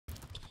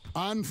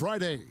On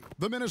Friday,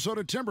 the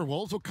Minnesota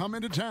Timberwolves will come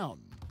into town.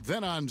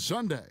 Then on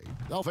Sunday,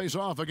 they'll face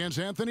off against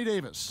Anthony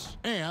Davis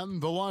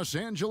and the Los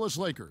Angeles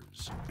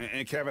Lakers.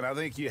 And Kevin, I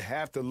think you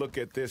have to look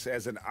at this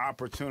as an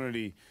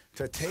opportunity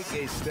to take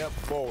a step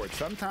forward.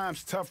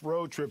 Sometimes tough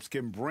road trips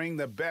can bring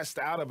the best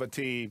out of a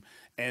team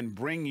and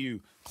bring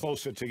you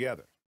closer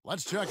together.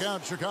 Let's check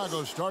out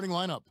Chicago's starting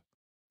lineup.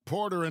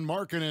 Porter and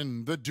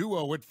Markkanen, the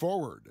duo at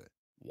forward.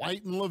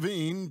 White and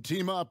Levine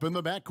team up in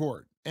the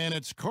backcourt. And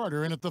it's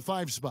Carter in at the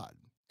 5 spot.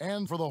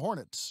 And for the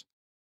Hornets,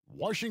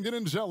 Washington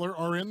and Zeller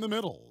are in the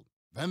middle.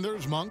 Then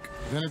there's Monk,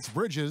 then it's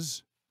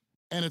Bridges,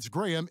 and it's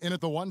Graham in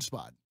at the 1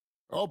 spot.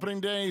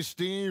 Opening day,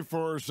 Steve,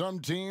 for some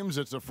teams,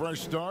 it's a fresh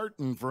start,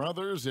 and for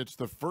others, it's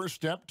the first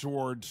step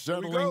towards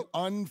settling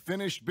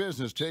unfinished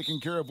business, taking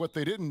care of what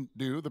they didn't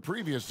do the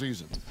previous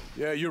season.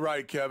 Yeah, you're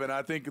right, Kevin.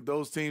 I think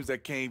those teams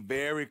that came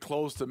very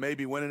close to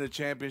maybe winning a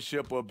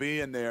championship or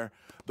being there,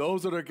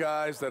 those are the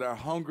guys that are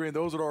hungry, and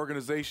those are the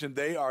organization.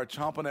 They are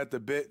chomping at the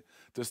bit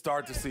to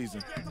start the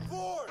season.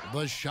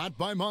 The shot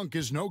by Monk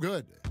is no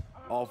good.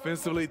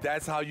 Offensively,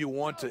 that's how you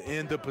want to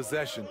end the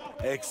possession,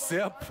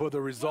 except for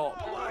the result.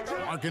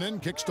 Markkanen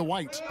kicks to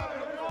White.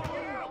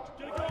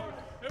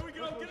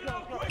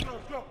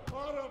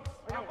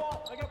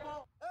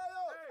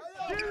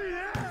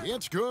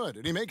 It's good,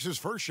 and he makes his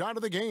first shot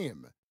of the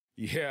game.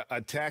 Yeah,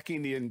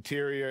 attacking the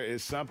interior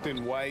is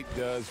something White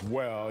does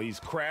well. He's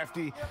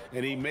crafty,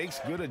 and he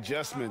makes good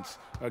adjustments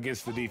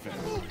against the defense.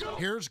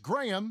 Here's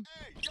Graham.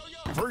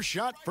 First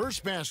shot,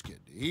 first basket.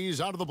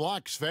 He's out of the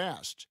blocks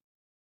fast.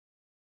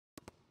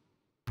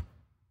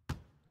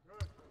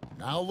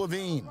 Now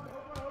Levine.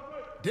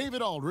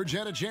 David Aldridge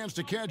had a chance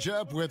to catch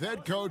up with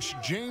head coach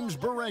James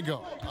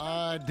Borrego.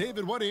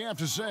 David, what do you have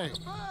to say?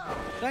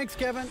 Thanks,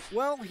 Kevin.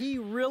 Well, he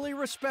really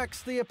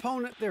respects the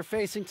opponent they're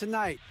facing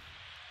tonight.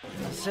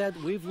 He said,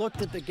 we've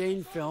looked at the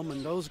game film,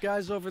 and those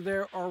guys over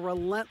there are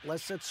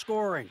relentless at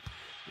scoring.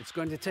 It's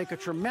going to take a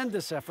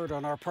tremendous effort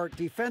on our part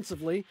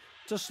defensively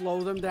to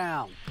slow them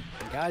down.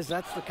 And guys,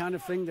 that's the kind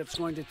of thing that's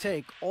going to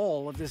take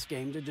all of this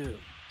game to do.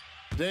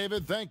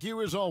 David, thank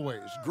you as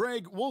always.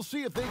 Greg, we'll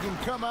see if they can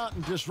come out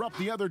and disrupt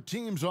the other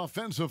team's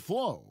offensive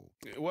flow.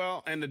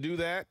 Well, and to do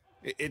that,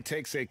 it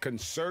takes a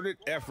concerted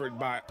effort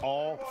by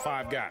all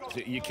 5 guys.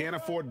 You can't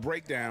afford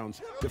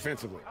breakdowns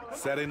defensively.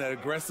 Setting an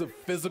aggressive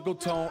physical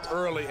tone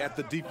early at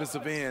the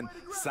defensive end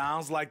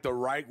sounds like the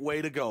right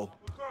way to go.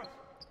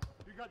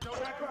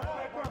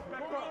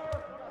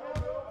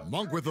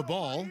 Monk with the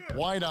ball,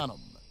 wide on him.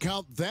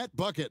 Count that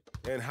bucket.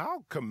 And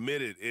how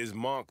committed is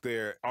Monk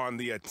there on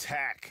the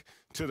attack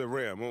to the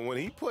rim? When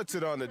he puts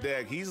it on the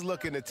deck, he's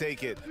looking to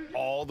take it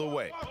all the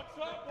way.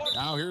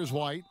 Now here's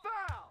White.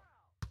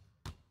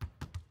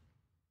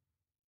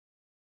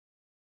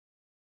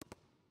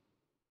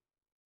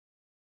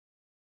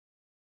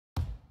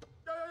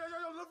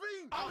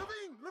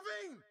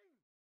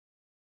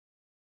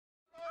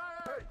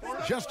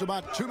 Just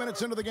about 2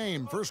 minutes into the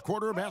game, first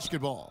quarter of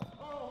basketball.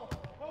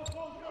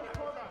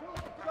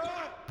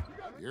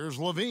 Here's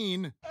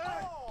Levine.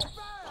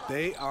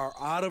 They are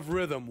out of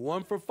rhythm,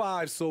 1 for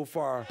 5 so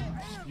far.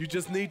 You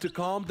just need to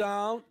calm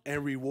down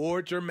and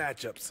reward your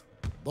matchups.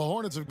 The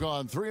Hornets have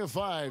gone 3 of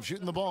 5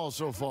 shooting the ball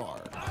so far.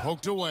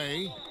 Poked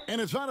away,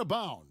 and it's out of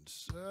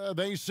bounds.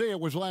 They say it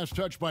was last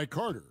touched by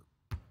Carter.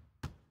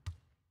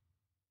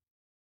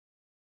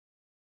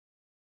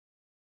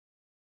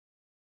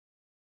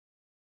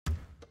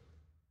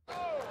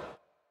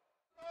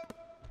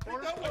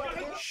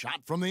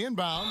 Shot from the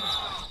inbound.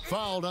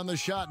 Fouled on the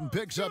shot and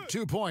picks up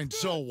 2 points.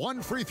 So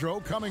 1 free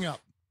throw coming up.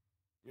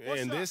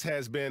 And this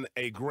has been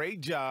a great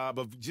job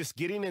of just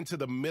getting into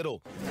the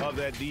middle of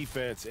that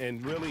defense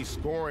and really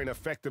scoring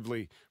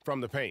effectively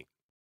from the paint.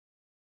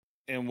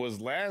 And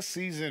was last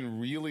season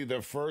really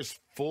the first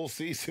full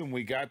season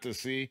we got to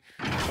see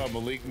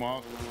Malik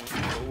Monk?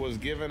 Was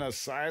given a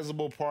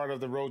sizable part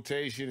of the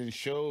rotation and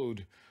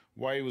showed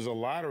why he was a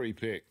lottery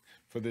pick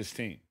for this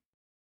team.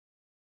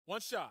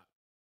 1 shot.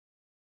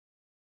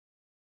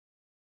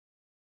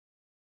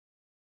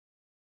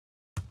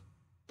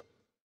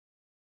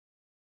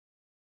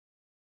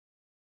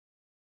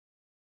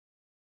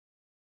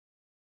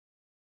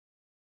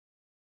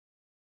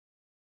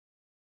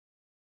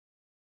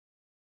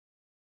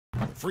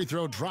 Free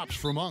throw drops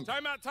for Monk.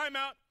 Timeout,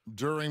 timeout.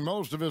 During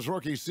most of his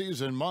rookie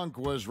season, Monk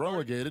was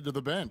relegated to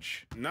the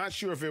bench. Not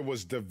sure if it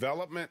was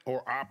development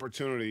or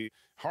opportunity.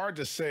 Hard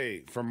to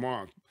say for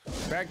Monk.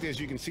 Fact is,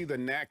 you can see the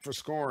knack for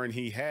scoring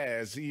he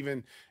has,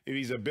 even if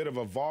he's a bit of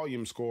a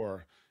volume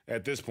scorer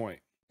at this point.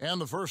 And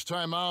the first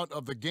time out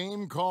of the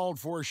game called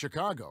for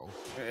Chicago.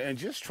 And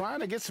just trying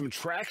to get some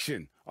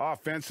traction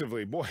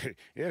offensively. Boy,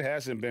 it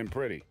hasn't been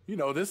pretty. You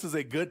know, this is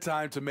a good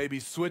time to maybe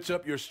switch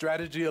up your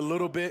strategy a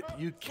little bit.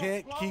 You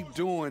can't keep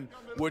doing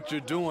what you're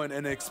doing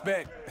and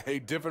expect a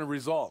different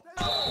result.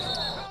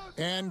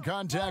 And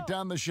contact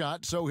on the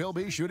shot, so he'll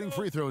be shooting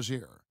free throws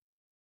here.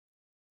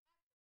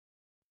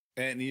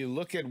 And you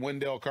look at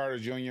Wendell Carter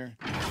Jr.,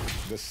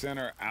 the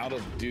center out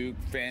of Duke.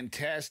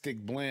 Fantastic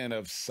blend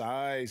of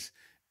size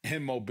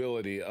and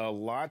mobility. A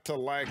lot to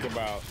like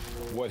about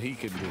what he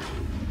can do.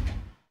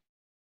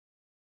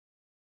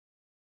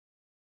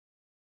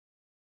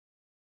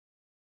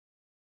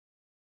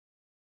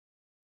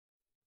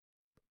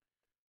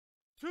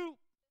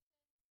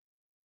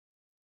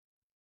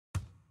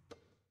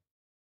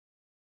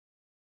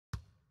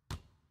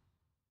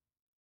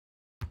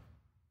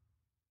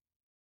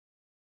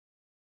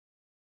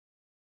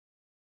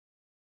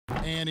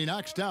 And he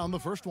knocks down the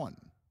first one.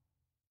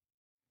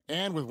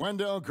 And with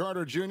Wendell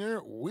Carter Jr.,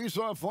 we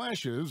saw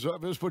flashes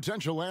of his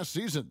potential last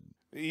season.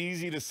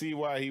 Easy to see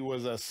why he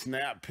was a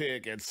snap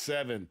pick at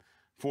 7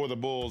 for the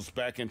Bulls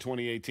back in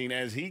 2018.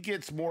 As he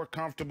gets more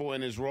comfortable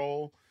in his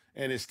role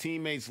and his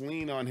teammates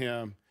lean on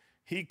him,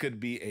 he could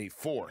be a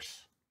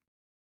force.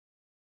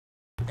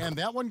 And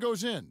that one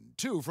goes in,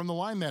 2 from the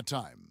line that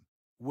time.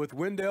 With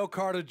Wendell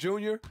Carter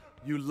Jr.,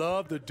 you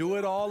love the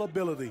do-it-all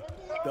ability,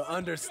 the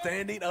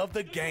understanding of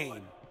the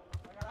game.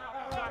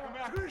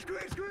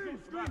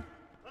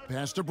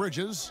 Pass to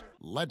Bridges,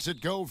 lets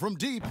it go from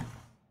deep.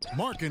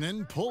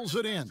 Markkanen pulls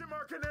it in.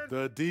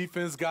 The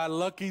defense got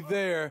lucky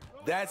there.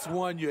 That's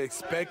one you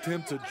expect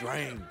him to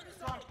drain.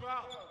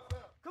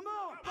 Come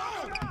on.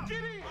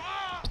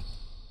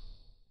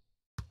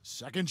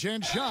 Second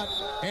chance shot,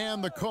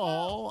 and the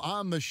call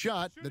on the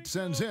shot that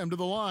sends him to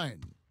the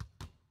line.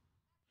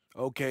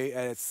 Okay,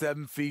 at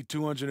 7 feet,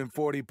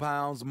 240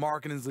 pounds,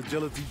 Markkanen's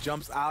agility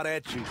jumps out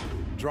at you,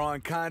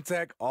 drawing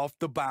contact off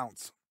the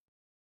bounce.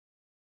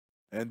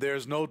 And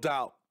there's no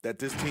doubt that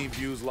this team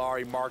views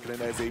Lauri Markkanen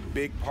as a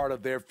big part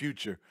of their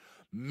future.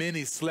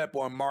 Many slept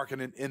on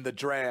Markkanen in the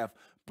draft,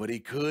 but he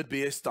could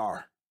be a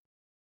star.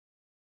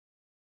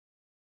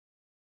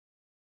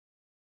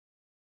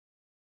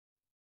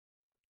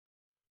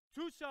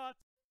 Two shots.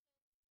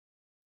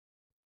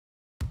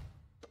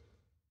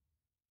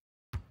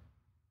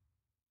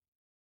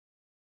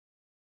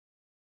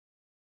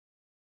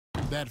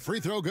 That free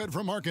throw good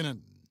for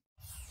Markkanen.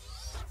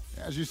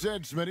 As you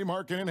said, Smitty,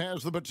 Markkanen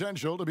has the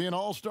potential to be an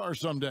all-star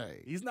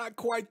someday. He's not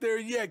quite there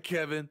yet,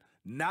 Kevin.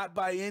 Not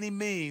by any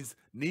means.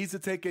 Needs to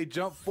take a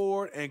jump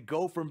forward and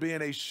go from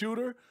being a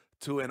shooter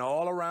to an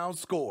all-around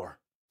scorer.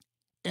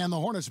 And the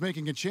Hornets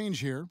making a change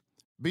here.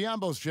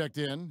 Biombo's checked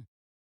in.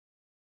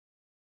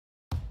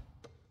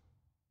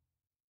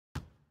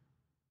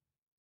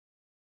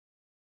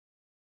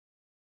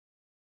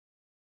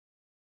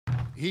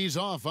 He's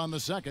off on the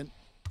second.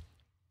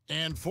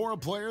 And for a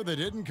player that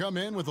didn't come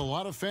in with a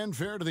lot of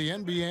fanfare to the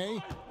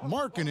NBA,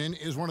 Markkanen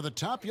is one of the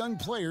top young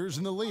players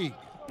in the league.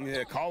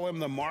 Yeah, call him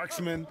the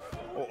marksman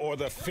or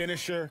the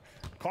finisher.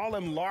 Call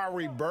him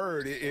Larry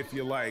Bird, if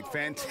you like.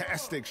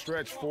 Fantastic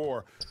stretch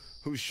 4,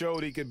 who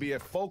showed he could be a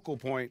focal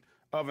point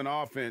of an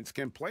offense,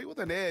 can play with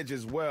an edge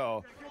as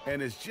well,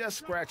 and is just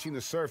scratching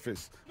the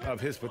surface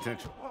of his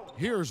potential.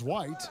 Here's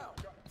White,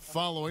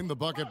 following the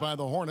bucket by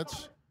the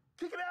Hornets.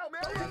 Kick it out,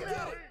 man. Kick it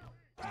out.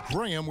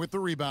 Graham with the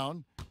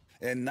rebound.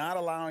 And not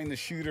allowing the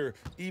shooter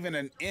even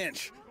an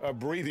inch of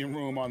breathing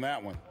room on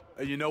that one.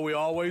 And you know, we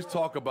always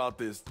talk about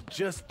this.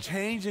 Just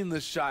changing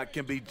the shot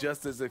can be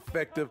just as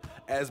effective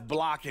as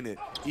blocking it,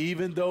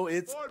 even though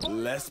it's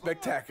less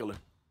spectacular.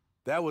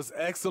 That was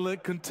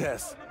excellent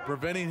contest,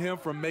 preventing him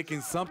from making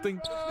something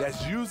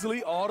that's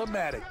usually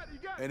automatic.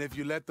 And if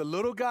you let the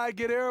little guy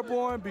get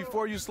airborne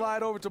before you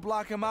slide over to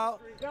block him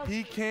out,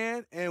 he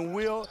can and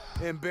will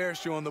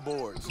embarrass you on the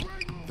boards.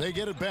 They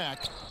get it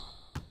back.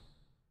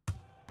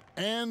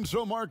 And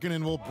so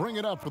Markkanen will bring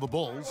it up for the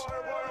Bulls.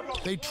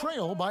 They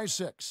trail by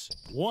 6.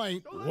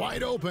 White,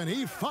 wide open,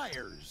 he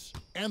fires.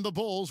 And the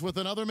Bulls with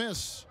another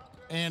miss.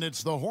 And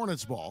it's the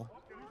Hornets' ball.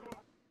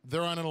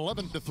 They're on an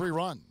 11-3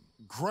 run.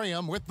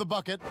 Graham with the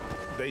bucket.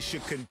 They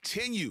should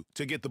continue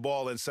to get the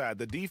ball inside.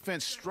 The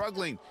defense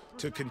struggling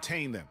to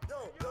contain them.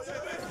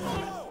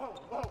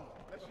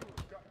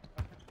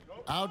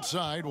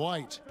 Outside,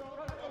 White.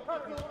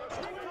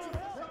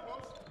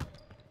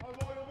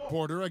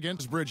 Porter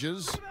against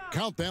Bridges.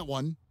 Count that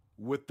one.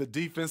 With the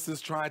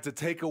defenses trying to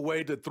take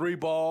away the 3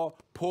 ball,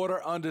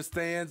 Porter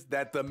understands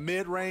that the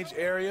mid-range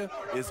area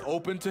is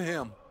open to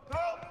him.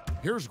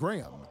 Here's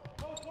Graham.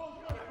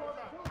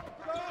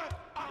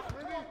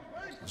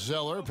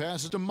 Zeller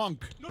passes to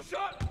Monk.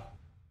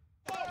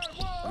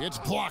 It's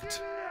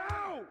blocked.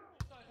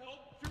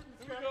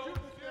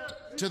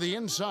 To the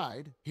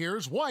inside,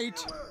 here's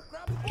White.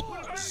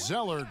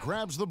 Zeller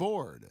grabs the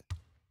board.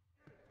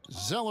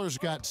 Zeller's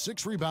got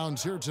 6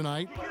 rebounds here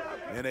tonight.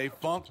 In a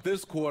funk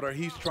this quarter,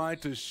 he's trying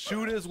to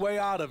shoot his way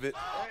out of it.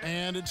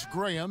 And it's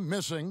Graham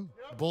missing.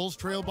 Bulls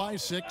trail by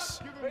 6.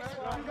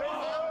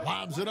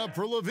 Lobs it up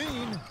for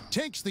Levine.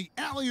 Takes the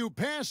alley-oop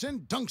pass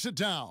and dunks it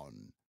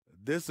down.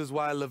 This is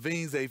why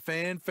Levine's a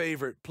fan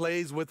favorite.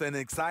 Plays with an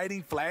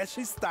exciting,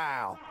 flashy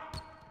style.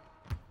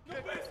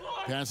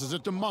 Passes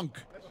it to Monk.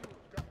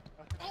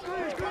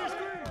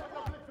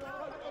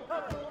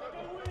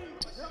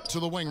 To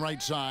the wing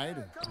right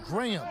side.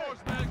 Graham.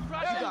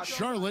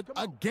 Charlotte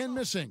again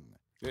missing.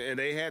 And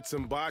they had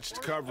some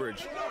botched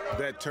coverage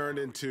that turned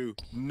into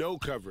no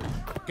coverage.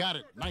 Got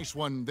it. Nice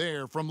one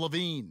there from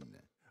Levine.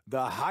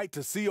 The height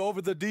to see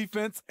over the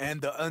defense and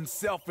the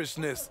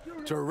unselfishness.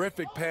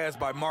 Terrific pass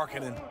by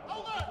Markkanen.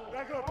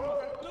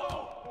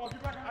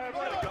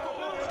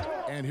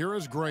 And here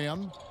is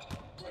Graham.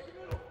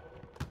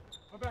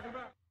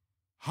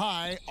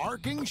 High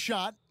arcing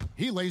shot.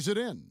 He lays it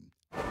in.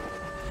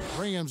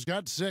 Graham's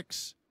got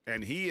 6.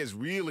 And he is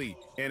really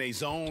in a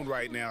zone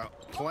right now,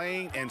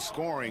 playing and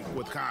scoring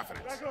with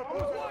confidence.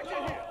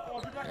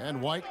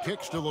 And White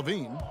kicks to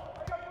Levine.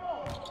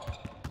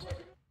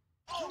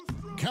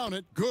 Count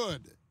it,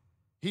 good.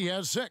 He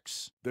has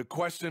 6. The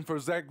question for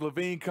Zach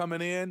LaVine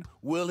coming in,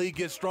 will he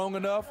get strong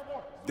enough?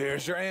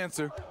 There's your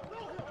answer.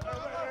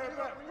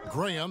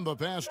 Graham, the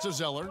pass to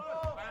Zeller.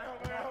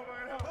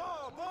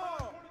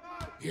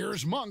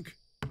 Here's Monk.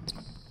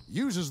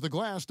 Uses the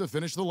glass to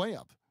finish the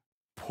layup.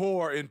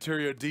 Poor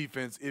interior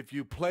defense. If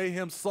you play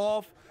him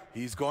soft,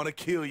 he's going to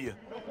kill you.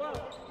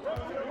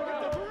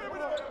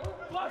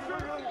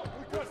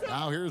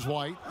 Now here's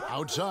White,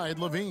 outside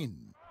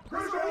Levine.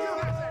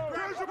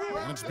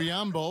 And it's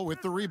Biombo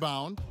with the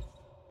rebound.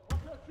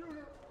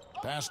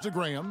 Pass to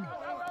Graham.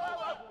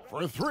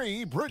 For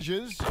 3,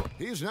 Bridges.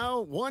 He's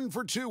now 1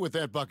 for 2 with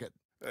that bucket.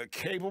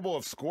 Capable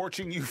of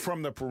scorching you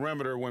from the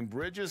perimeter. When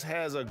Bridges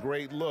has a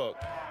great look,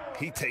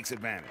 he takes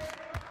advantage.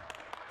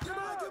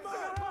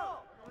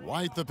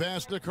 White the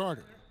pass to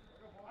Carter.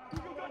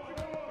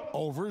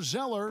 Over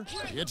Zeller.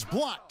 It's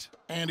blocked,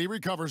 and he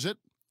recovers it.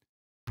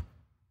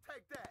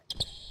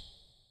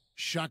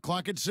 Shot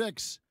clock at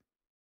 6.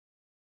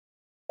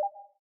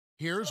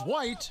 Here's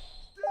White.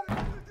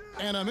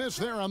 And a miss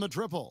there on the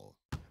triple.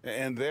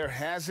 And there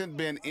hasn't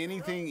been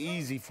anything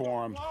easy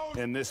for him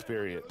in this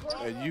period.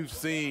 And you've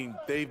seen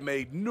they've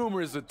made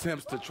numerous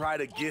attempts to try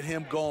to get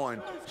him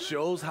going.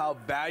 Shows how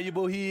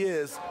valuable he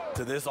is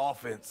to this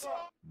offense.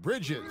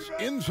 Bridges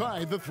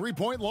inside the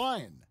three-point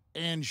line.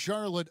 And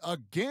Charlotte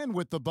again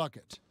with the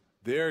bucket.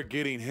 They're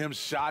getting him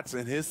shots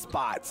in his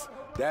spots.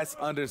 That's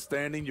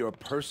understanding your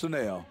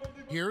personnel.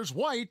 Here's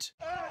White.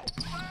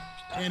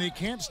 And he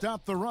can't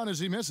stop the run as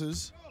he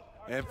misses.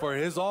 And for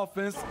his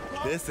offense,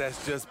 this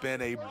has just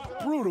been a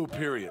brutal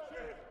period.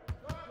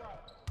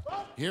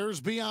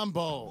 Here's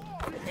Biombo.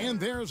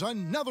 And there's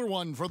another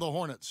one for the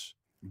Hornets.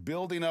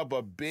 Building up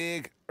a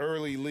big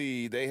early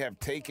lead, they have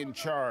taken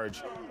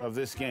charge of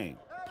this game.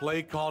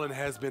 Play calling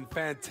has been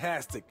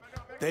fantastic.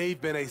 They've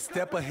been a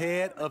step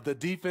ahead of the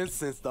defense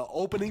since the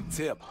opening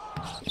tip.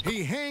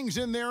 He hangs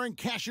in there and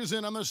cashes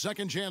in on the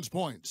second chance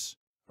points.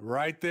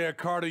 Right there,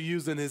 Carter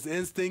using his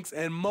instincts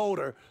and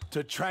motor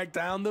to track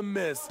down the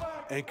miss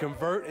and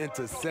convert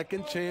into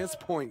second chance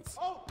points.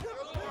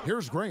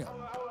 Here's Graham.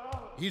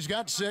 He's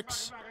got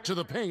 6 to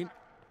the paint.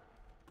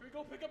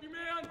 Go pick up your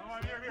man.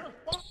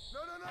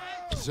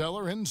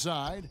 Zeller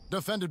inside,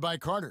 defended by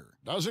Carter.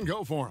 Doesn't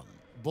go for him.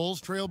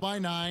 Bulls trail by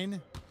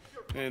 9.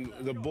 And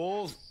the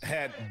Bulls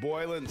had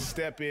Boylan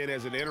step in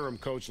as an interim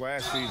coach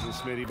last season,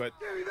 Smitty, but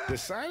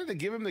decided to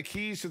give him the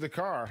keys to the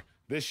car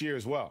this year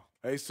as well.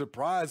 A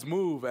surprise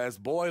move as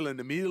Boylan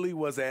immediately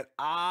was at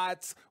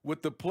odds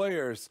with the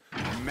players.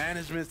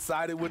 Management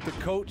sided with the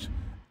coach.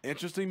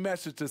 Interesting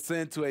message to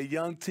send to a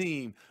young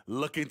team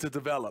looking to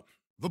develop.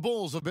 The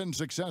Bulls have been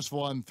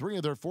successful on 3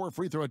 of their 4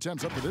 free throw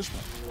attempts up to this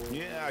point.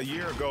 Yeah, a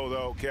year ago,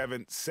 though,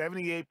 Kevin,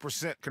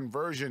 78%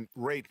 conversion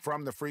rate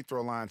from the free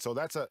throw line, so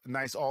that's a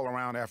nice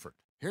all-around effort.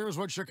 Here's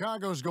what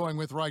Chicago's going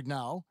with right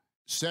now.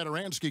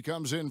 Satoransky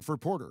comes in for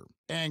Porter,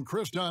 and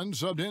Chris Dunn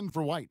subbed in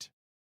for White.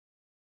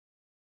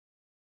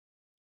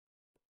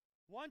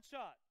 One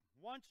shot.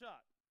 One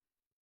shot.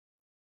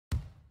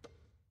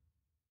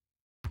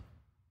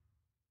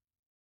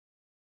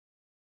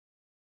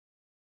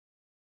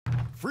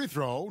 Free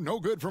throw, no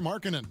good for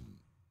Markkanen.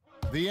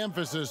 The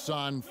emphasis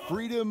on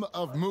freedom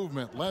of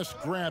movement, less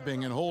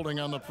grabbing and holding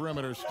on the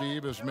perimeter,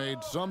 Steve, has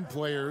made some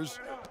players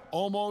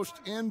almost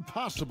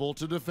impossible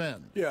to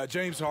defend. Yeah,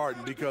 James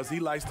Harden, because he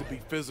likes to be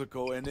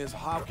physical, and this,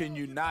 how can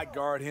you not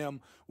guard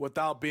him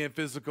without being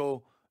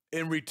physical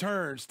in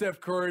return?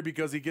 Steph Curry,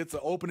 because he gets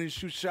the opening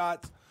shoot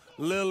shots.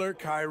 Lillard,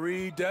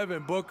 Kyrie,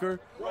 Devin Booker,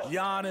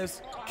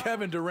 Giannis,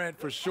 Kevin Durant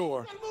for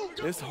sure.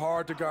 It's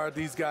hard to guard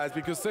these guys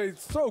because they're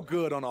so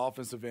good on the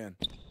offensive end.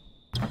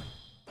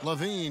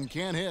 Levine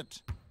can't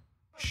hit.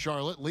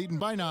 Charlotte leading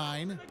by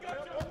 9.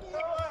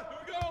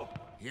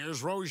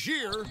 Here's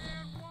Rozier.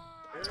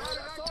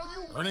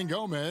 Hernan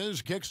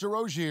Gomez kicks to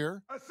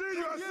Rozier. I see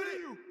you. I see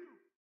you.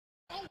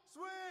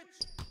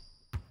 Switch.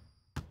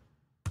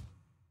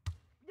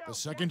 The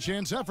second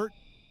chance effort.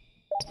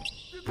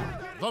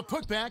 The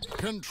putback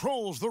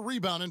controls the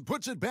rebound and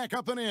puts it back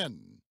up and in.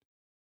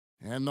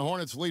 And the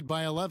Hornets lead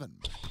by 11.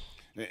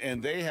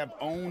 And they have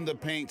owned the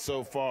paint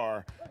so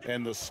far,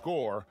 and the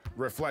score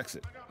reflects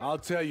it. I'll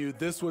tell you,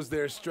 this was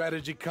their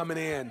strategy coming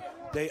in.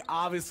 They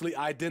obviously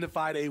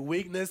identified a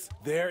weakness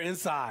there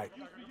inside.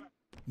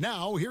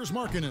 Now here's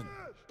Markkanen.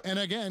 And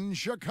again,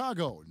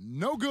 Chicago,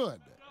 no good.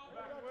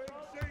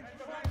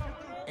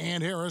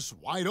 And Harris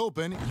wide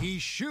open. He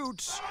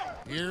shoots.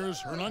 Here's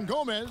Hernan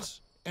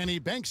Gomez, and he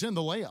banks in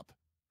the layup.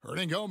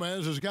 Hernan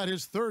Gomez has got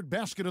his 3rd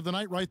basket of the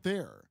night right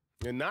there.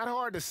 And not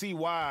hard to see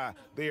why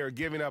they are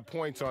giving up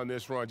points on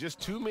this run.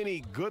 Just too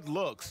many good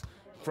looks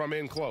from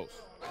in close.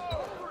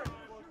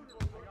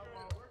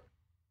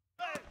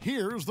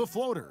 Here's the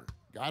floater.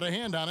 Got a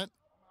hand on it.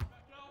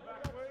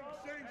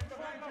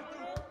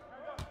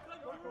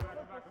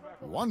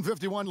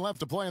 1:51 left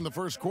to play in the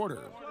first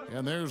quarter.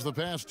 And there's the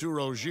pass to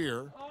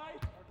Rozier.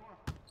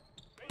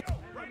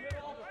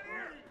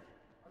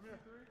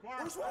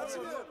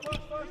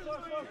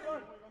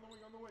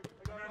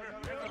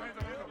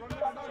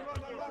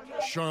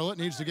 Charlotte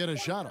needs to get a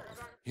shot off.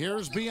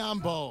 Here's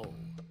Biombo.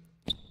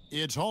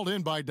 It's hauled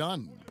in by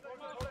Dunn.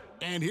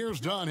 And here's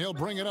Dunn. He'll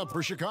bring it up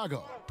for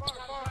Chicago.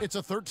 It's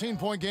a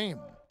 13-point game.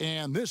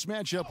 And this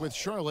matchup with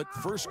Charlotte,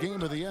 first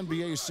game of the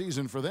NBA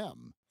season for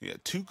them. Yeah,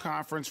 two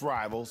conference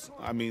rivals.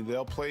 I mean,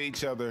 they'll play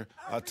each other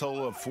a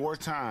total of 4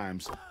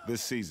 times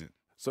this season.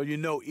 So you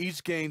know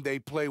each game they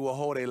play will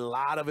hold a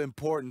lot of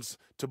importance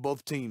to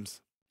both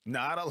teams.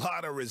 Not a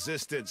lot of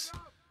resistance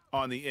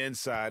on the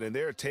inside, and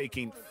they're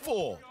taking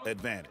full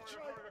advantage.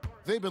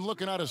 They've been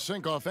looking out of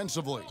sync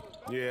offensively.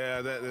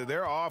 Yeah,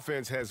 their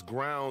offense has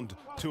ground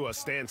to a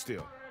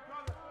standstill.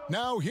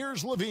 Now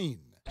here's Levine.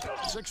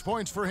 6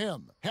 points for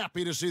him.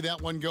 Happy to see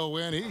that one go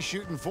in. He's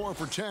shooting 4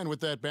 for 10 with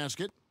that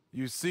basket.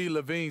 You see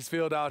Levine's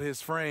filled out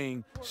his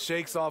frame,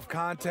 shakes off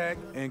contact,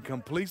 and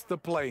completes the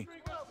play.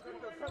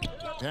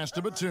 Pass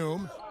to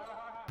Batum.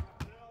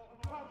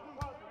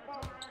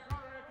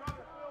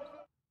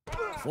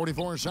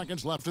 44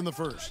 seconds left in the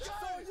first.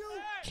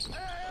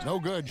 No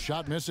good.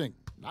 Shot missing.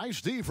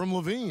 Nice D from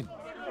Levine.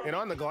 And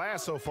on the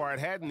glass so far, it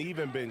hadn't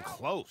even been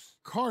close.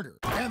 Carter.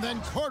 And then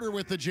Carter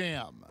with the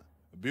jam.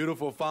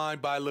 Beautiful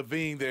find by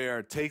Levine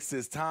there. Takes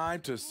his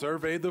time to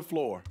survey the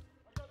floor.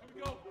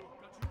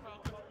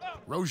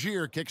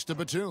 Rozier kicks to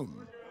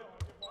Batum.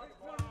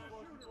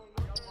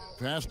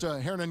 Pass to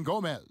Hernan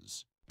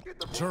Gomez.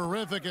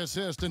 Terrific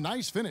assist, a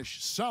nice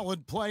finish.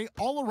 Solid play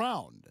all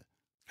around.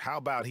 How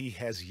about he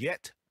has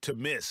yet to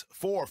miss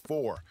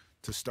 4-4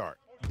 to start?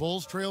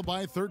 Bulls trail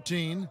by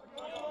 13.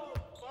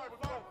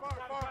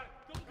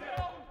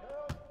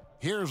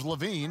 Here's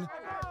Levine.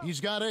 He's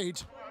got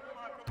 8.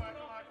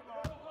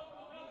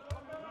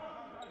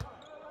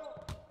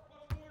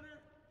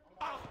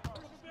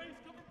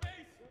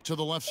 To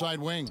the left side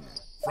wing.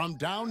 From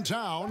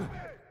downtown.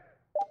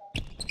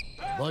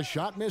 The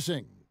shot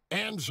missing.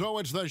 And so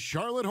it's the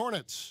Charlotte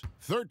Hornets.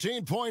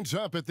 13 points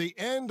up at the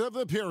end of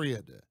the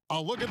period.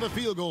 A look at the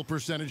field goal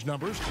percentage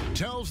numbers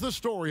tells the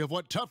story of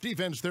what tough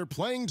defense they're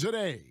playing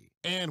today.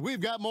 And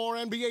we've got more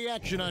NBA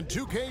action on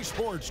 2K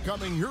Sports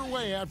coming your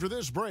way after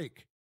this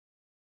break.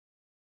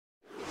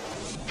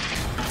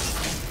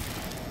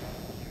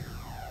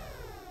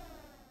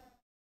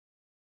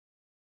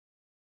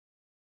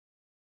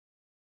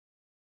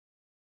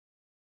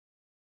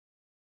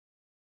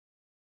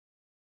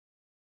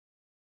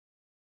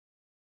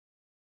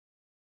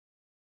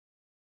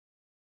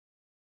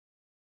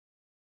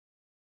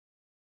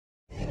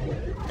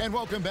 And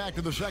welcome back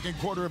to the second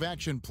quarter of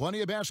action.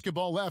 Plenty of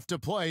basketball left to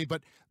play,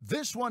 but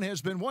this one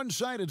has been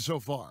one-sided so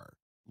far.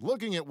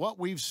 Looking at what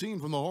we've seen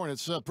from the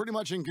Hornets, pretty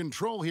much in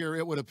control here,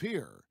 it would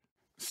appear.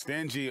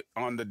 Stingy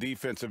on the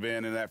defensive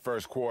end in that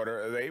first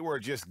quarter. They were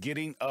just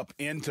getting up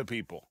into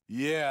people.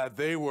 Yeah,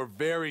 they were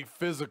very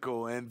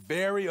physical and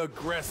very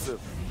aggressive.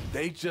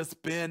 They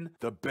just been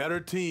the better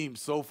team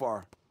so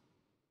far.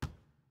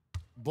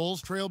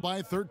 Bulls trail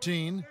by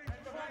 13.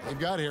 They've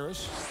got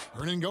Harris.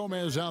 Hernan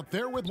Gomez out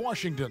there with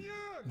Washington.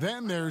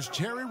 Then there's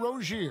Terry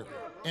Rozier.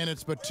 And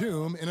it's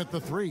Batum in at the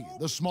 3,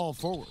 the small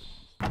forward.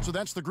 So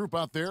that's the group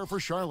out there for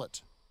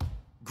Charlotte.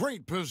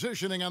 Great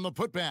positioning on the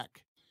putback.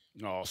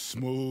 Oh,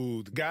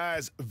 smooth.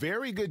 Guys,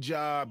 very good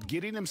job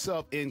getting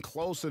himself in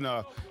close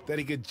enough that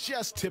he could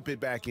just tip it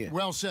back in.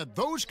 Well said.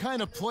 Those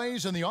kind of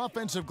plays in the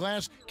offensive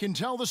glass can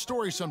tell the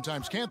story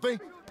sometimes, can't they?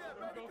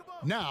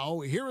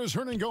 Now, here is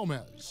Hernan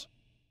Gomez.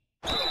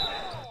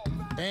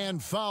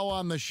 And foul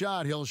on the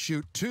shot. He'll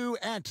shoot 2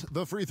 at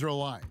the free throw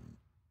line.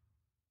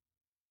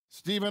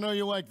 Steve, I know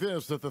you like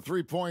this, that the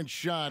three-point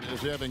shot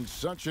is having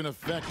such an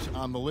effect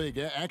on the league,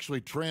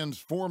 actually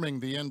transforming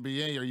the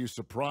NBA. Are you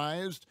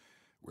surprised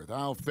with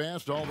how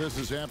fast all this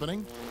is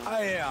happening?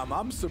 I am.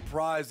 I'm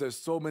surprised that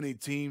so many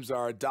teams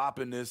are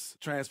adopting this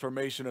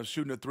transformation of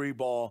shooting a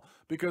 3-ball,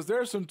 because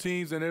there's some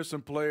teams and there's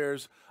some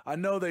players, I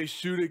know they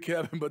shoot it,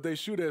 Kevin, but they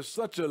shoot at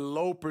such a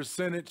low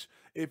percentage.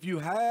 If you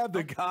have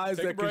the guys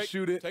that can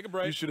shoot it,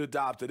 you should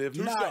adopt it. If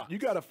not, you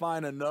got to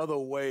find another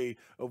way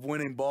of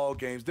winning ball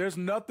games. There's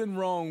nothing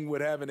wrong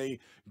with having a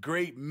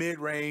great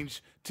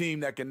mid-range team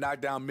that can knock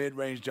down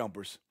mid-range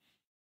jumpers.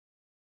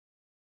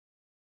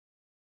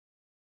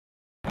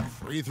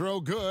 Free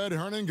throw good,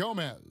 Hernan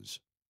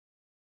Gomez.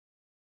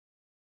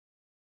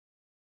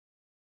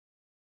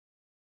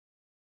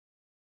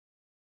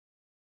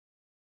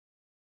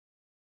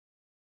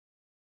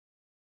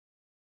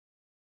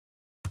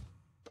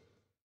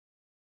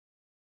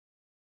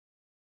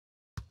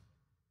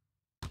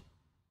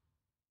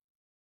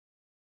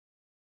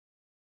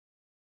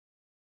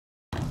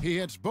 He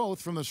hits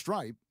both from the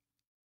stripe.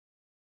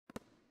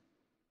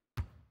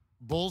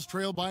 Bulls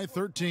trail by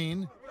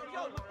 13.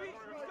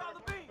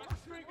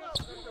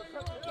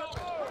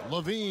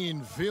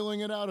 Levine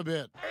feeling it out a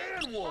bit.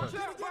 And one.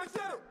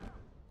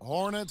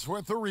 Hornets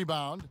with the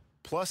rebound.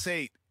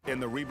 +8 in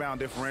the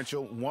rebound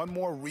differential. One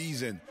more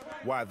reason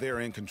why they're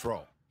in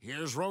control.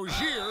 Here's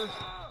Rozier,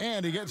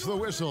 and he gets the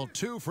whistle.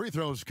 2 free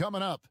throws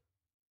coming up.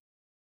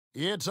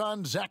 It's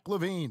on Zach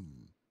LaVine.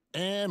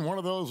 And one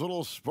of those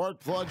little spark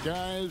plug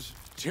guys,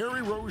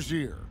 Terry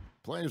Rozier,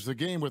 plays the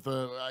game with,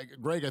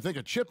 Greg, I think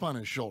a chip on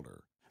his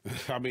shoulder.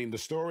 I mean, the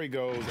story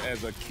goes,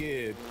 as a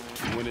kid,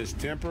 when his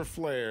temper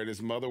flared,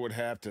 his mother would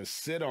have to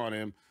sit on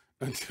him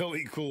until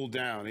he cooled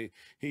down.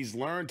 He's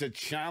learned to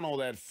channel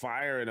that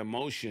fire and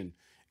emotion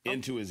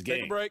into his game.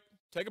 Take a break.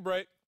 Take a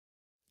break.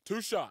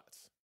 2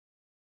 shots.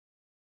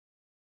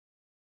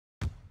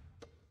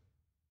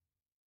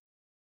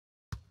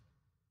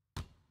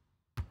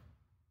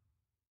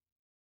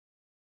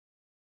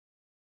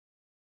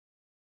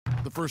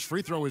 The first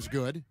free throw is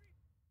good.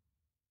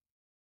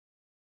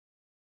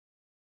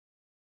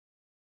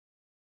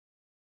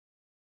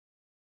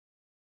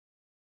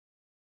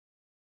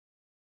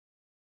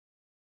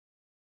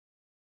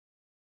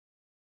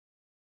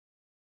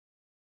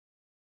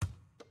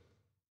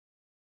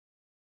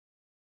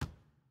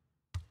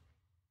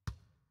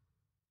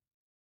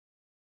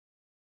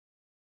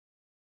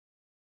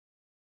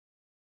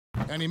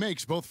 And he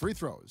makes both free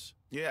throws.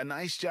 Yeah,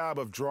 nice job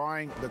of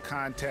drawing the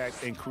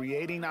contact and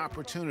creating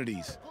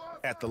opportunities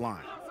at the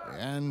line.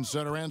 And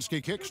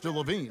Satoransky kicks to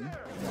Levine.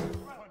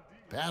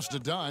 Pass to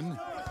Dunn.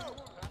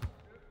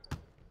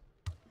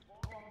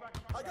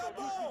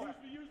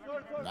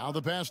 Now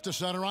the pass to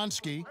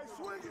Satoransky.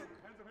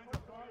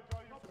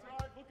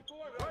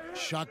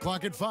 Shot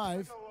clock at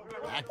 5.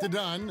 Back to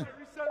Dunn.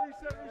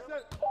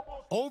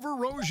 Over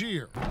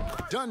Rozier.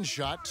 Dunn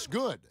shot's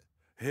good.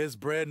 His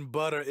bread and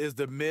butter is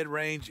the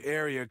mid-range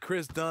area.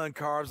 Chris Dunn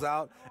carves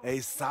out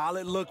a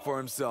solid look for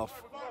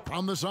himself.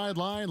 From the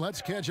sideline,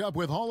 let's catch up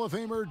with Hall of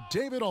Famer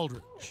David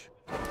Aldridge.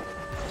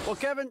 Well,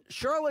 Kevin,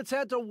 Charlotte's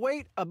had to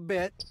wait a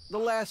bit the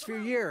last few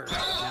years.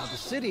 Now, the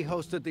city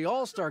hosted the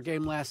All-Star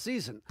game last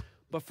season,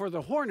 but for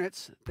the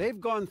Hornets,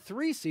 they've gone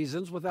 3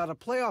 seasons without a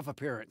playoff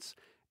appearance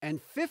and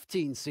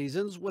 15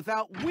 seasons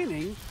without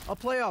winning a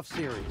playoff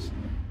series.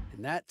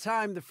 In that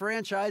time, the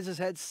franchise has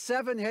had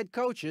 7 head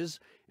coaches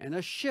and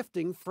a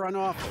shifting front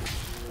office.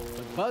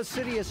 But Buzz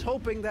City is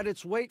hoping that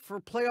its wait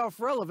for playoff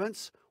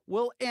relevance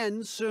will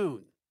end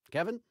soon.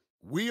 Kevin?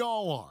 We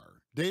all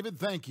are. David,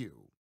 thank you.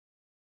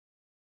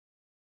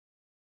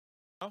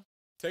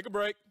 Take a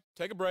break.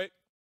 Take a break.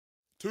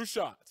 2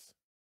 shots.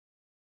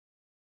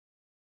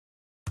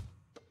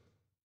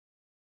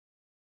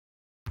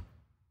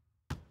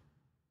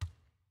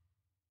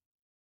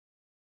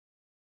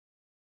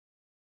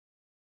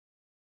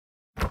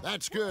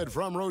 That's good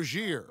from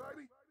Rozier.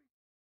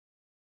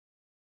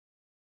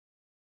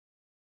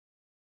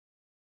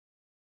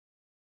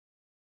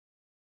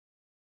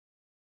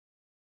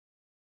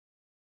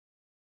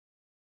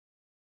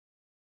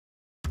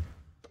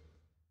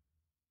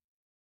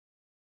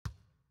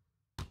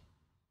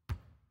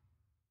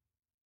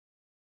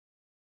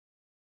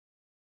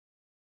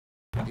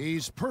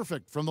 He's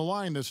perfect from the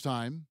line this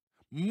time.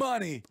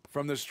 Money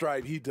from the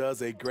stripe. He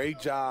does a great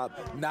job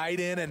night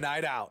in and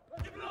night out.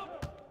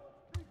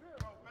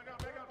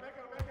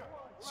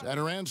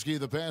 Satoransky,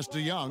 the pass to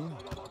Young.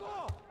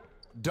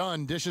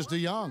 Dunn dishes to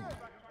Young.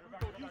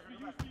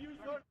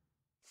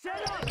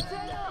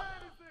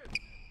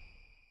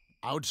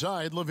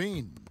 Outside,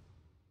 Levine.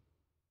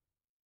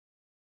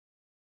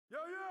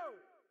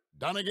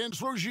 Dunn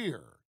against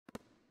Rozier.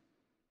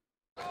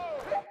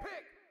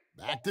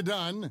 Back to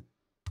Dunn.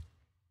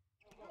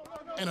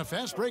 And a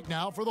fast break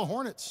now for the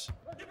Hornets.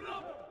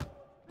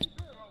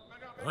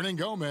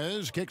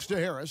 Gomez kicks to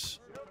Harris.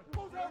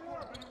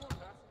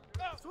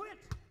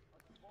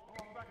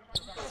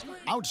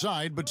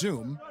 Outside,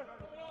 Batum.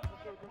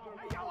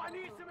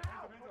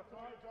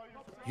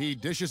 He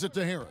dishes it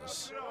to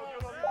Harris.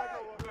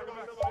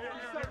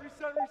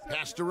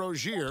 Pass to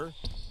Rozier.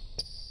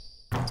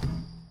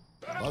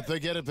 But they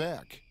get it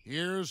back.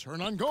 Here's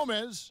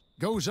Gomez.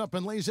 Goes up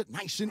and lays it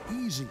nice and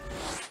easy.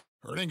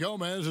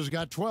 Gomez has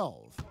got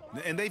 12.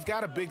 And they've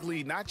got a big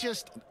lead, not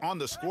just on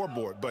the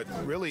scoreboard, but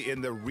really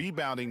in the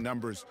rebounding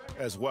numbers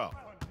as well.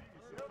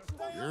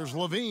 Here's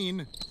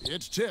Levine.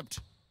 It's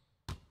tipped.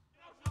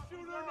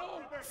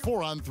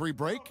 4-on-3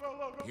 break.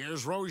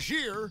 Here's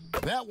Rozier.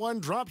 That one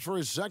drops for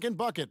his second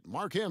bucket.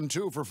 Mark him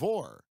 2 for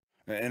 4.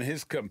 And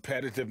his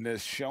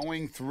competitiveness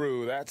showing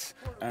through. That's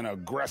an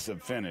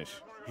aggressive finish.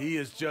 He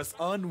is just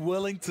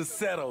unwilling to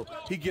settle.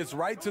 He gets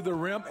right to the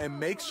rim and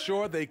makes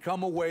sure they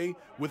come away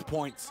with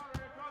points.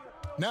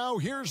 Now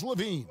here's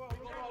Levine.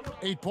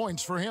 8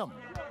 points for him.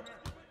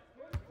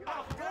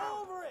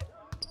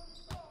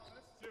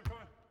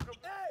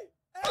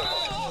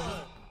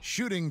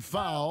 Shooting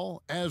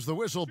foul as the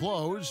whistle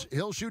blows.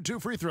 He'll shoot 2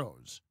 free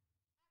throws.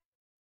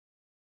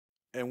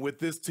 And with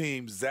this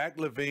team, Zach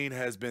LaVine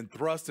has been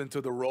thrust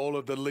into the role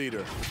of the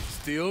leader.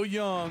 Still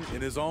young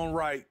in his own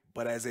right,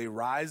 but as a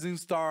rising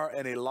star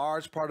and a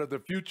large part of the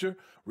future,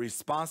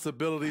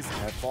 responsibilities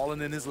have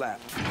fallen in his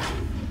lap.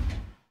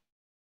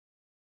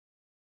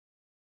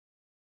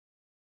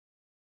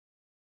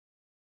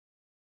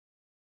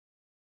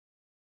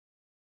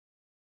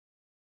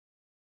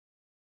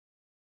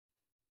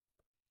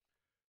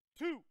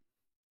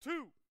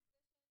 Two.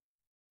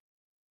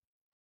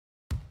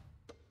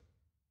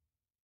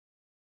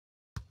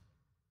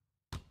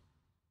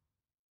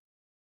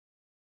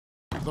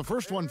 The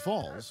first one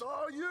falls.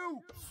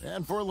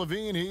 And for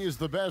Levine, he is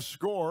the best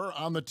scorer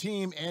on the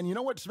team. And you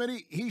know what,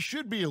 Smitty? He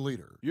should be a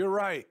leader. You're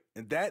right.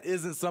 And that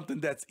isn't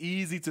something that's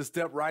easy to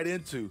step right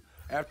into.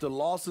 After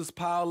losses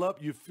pile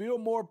up, you feel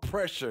more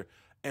pressure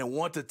and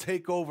want to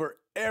take over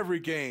every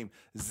game.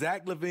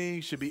 Zach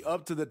LaVine should be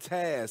up to the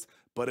task,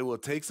 but it will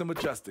take some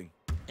adjusting.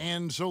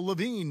 And so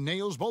Levine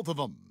nails both of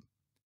them.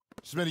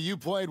 Smitty, you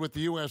played with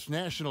the U.S.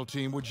 national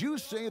team. Would you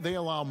say they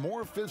allow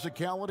more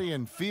physicality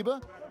in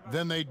FIBA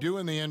than they do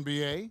in the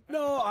NBA?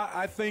 No,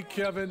 I think,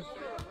 Kevin,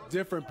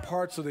 different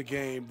parts of the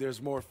game,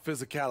 there's more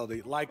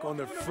physicality, like on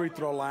the free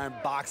throw line,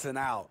 boxing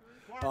out.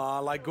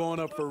 Like going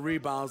up for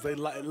rebounds, they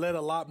let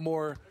a lot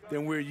more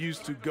than we're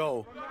used to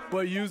go.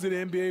 But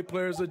usually the NBA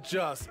players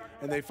adjust,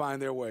 and they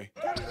find their way.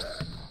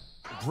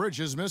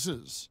 Bridges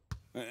misses.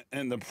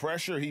 And the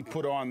pressure he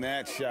put on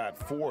that shot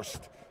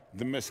forced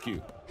the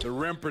miscue. The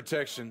rim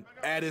protection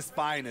at its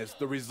finest.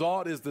 The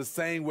result is the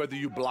same whether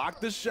you block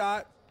the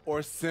shot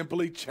or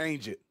simply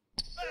change it.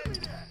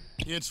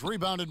 It's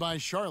rebounded by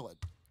Charlotte.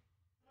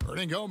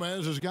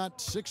 Hernangomez has got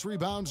 6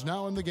 rebounds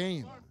now in the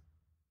game.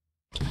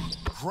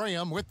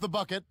 Graham with the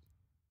bucket.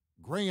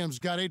 Graham's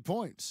got 8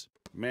 points.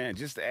 Man,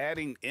 just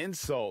adding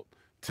insult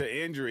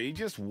to injury. He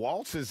just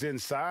waltzes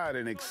inside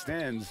and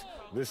extends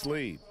this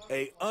lead.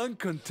 A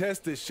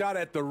uncontested shot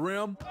at the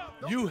rim,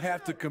 you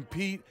have to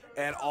compete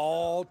at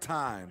all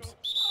times.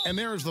 And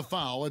there's the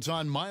foul. It's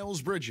on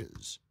Miles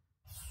Bridges.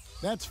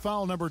 That's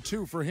foul number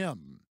 2 for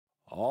him.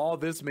 All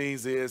this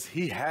means is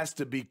he has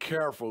to be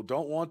careful.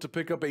 Don't want to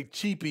pick up a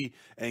cheapie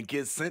and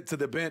get sent to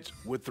the bench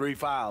with 3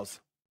 fouls.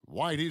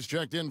 White, he's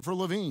checked in for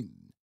Levine.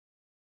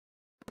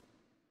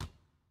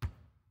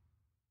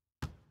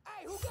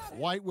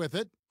 White with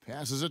it.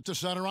 Passes it to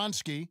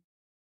Satoransky.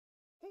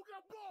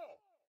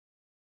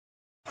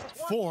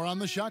 4 on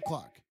the shot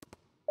clock.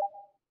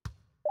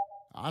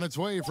 On its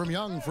way from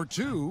Young for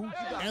 2,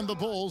 and the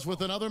Bulls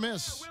with another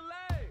miss.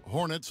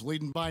 Hornets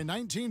leading by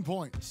 19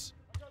 points.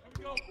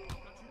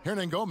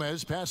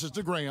 Hernangomez passes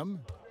to Graham.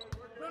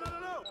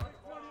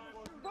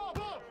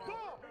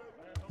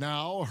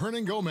 Now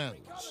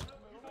Hernangomez.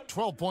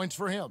 12 points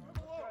for him.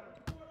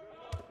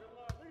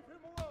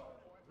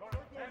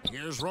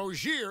 Here's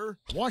Rozier,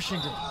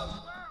 Washington.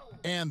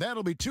 And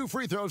that'll be 2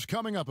 free throws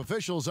coming up.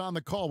 Officials on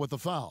the call with the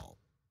foul.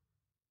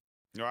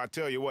 No, I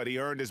tell you what, he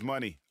earned his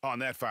money on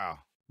that foul.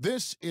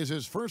 This is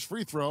his first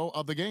free throw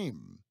of the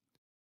game.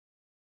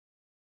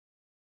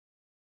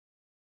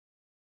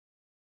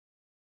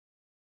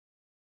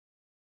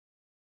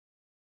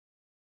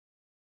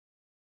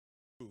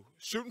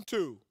 Shooting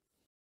 2.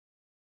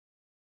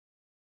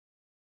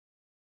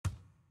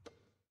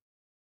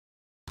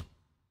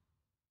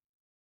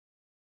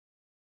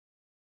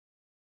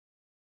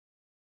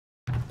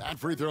 That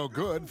free throw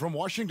good from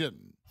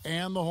Washington.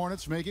 And the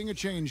Hornets making a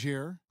change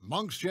here.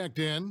 Monk's checked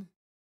in.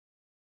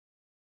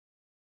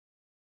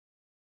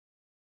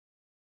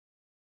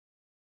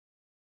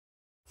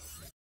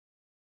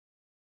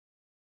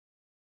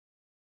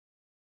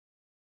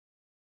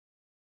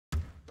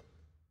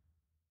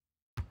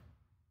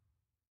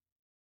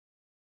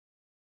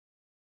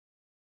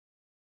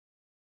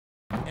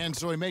 And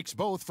so he makes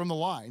both from the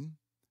line.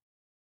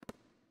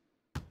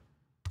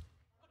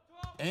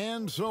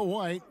 And so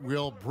White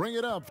will bring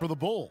it up for the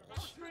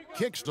Bulls.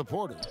 Kicks to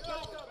Porter.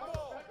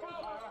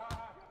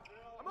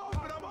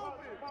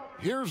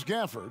 Here's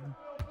Gafford.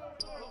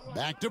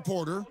 Back to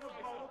Porter.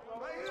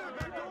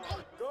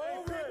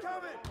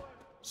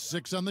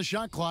 6 on the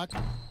shot clock.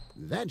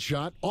 That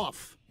shot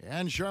off.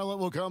 And Charlotte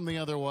will come the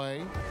other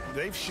way.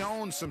 They've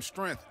shown some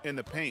strength in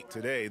the paint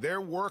today. Their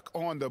work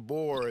on the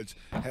boards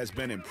has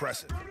been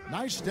impressive.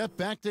 Nice step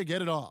back to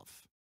get it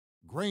off.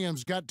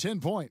 Graham's got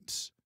 10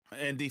 points.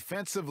 And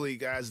defensively,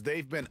 guys,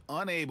 they've been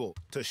unable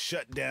to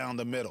shut down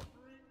the middle.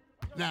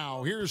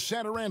 Now, here's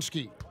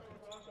Satoransky.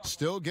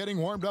 Still getting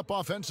warmed up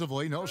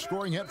offensively. No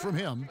scoring yet from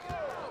him.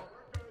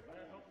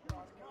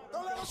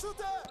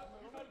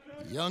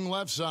 Young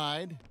left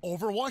side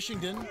over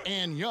Washington.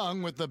 And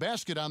Young with the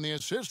basket on the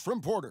assist from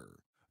Porter.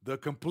 The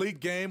complete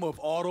game of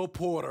Otto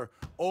Porter.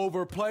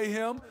 Overplay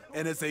him,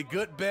 and it's a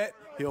good bet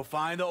he'll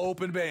find the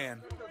open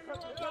man.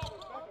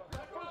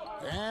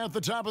 At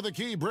the top of the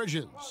key,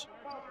 Bridges.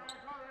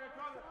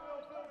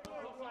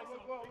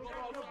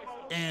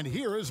 And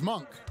here is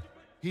Monk.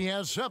 He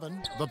has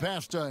 7. The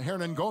pass to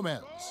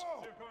Hernangomez.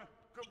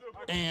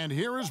 And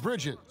here is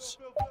Bridges.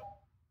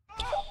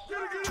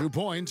 2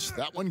 points.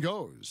 That one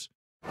goes.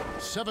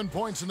 7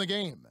 points in the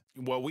game.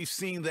 Well, we've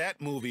seen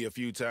that movie a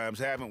few times,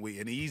 haven't we?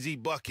 An easy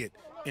bucket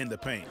in the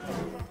paint.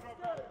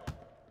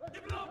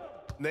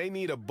 They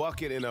need a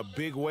bucket in a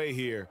big way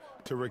here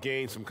to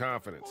regain some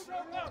confidence.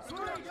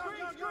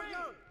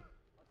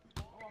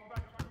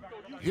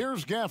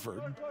 Here's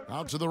Gafford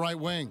out to the right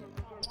wing.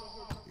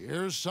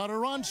 Here's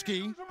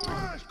Satoransky.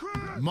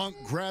 Monk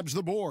grabs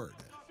the board.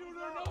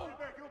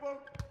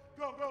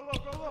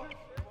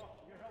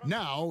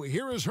 Now,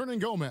 here is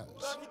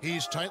Hernangomez.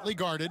 He's tightly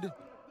guarded.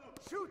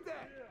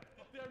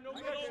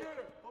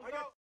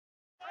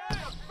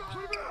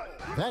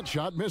 That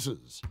shot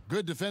misses.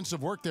 Good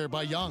defensive work there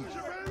by Young.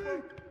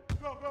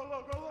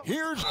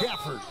 Here's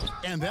Gafford.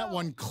 And that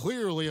one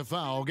clearly a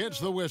foul. Gets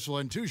the whistle,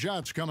 and 2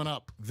 shots coming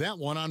up. That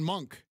one on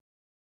Monk.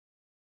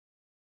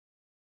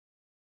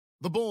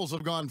 The Bulls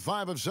have gone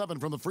 5 of 7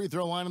 from the free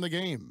throw line in the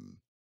game.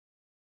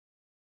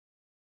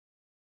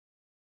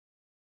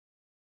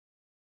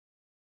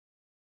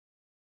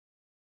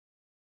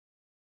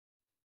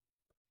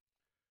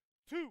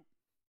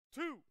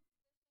 Two.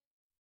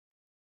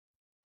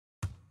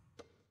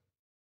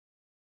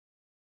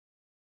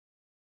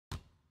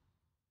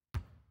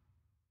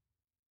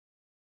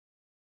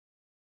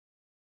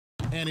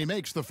 And he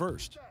makes the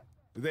first.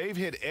 They've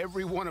hit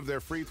every one of their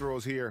free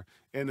throws here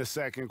in the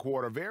second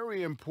quarter.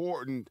 Very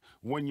important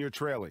when you're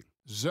trailing.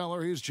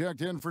 Zeller, he's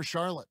checked in for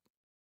Charlotte.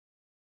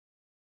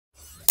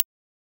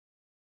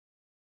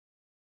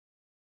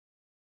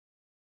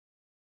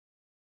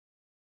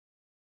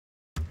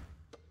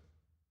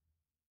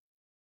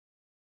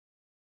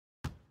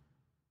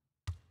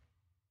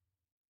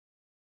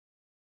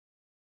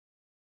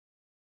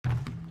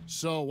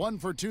 So 1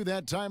 for 2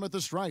 that time at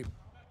the stripe.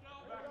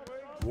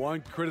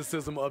 One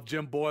criticism of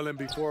Jim Boylan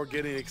before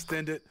getting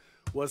extended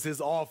was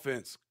his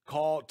offense,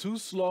 called too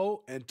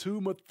slow and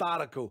too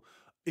methodical.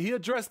 He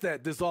addressed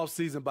that this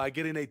offseason by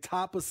getting a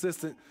top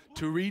assistant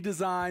to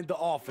redesign the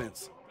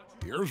offense.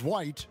 Here's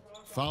White,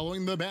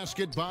 following the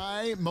basket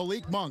by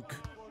Malik Monk.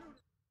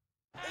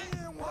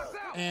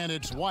 And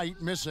it's White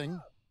missing.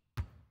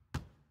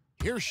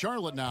 Here's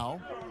Charlotte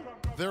now.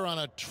 They're on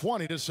a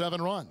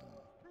 20-7 run.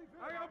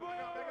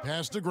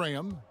 Pass to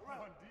Graham.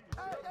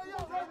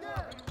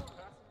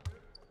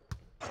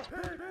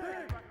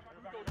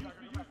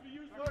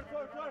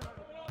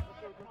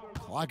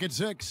 Clock at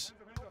 6.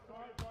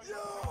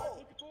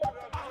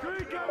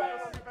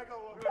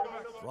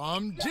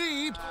 From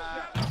deep.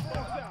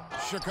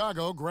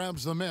 Chicago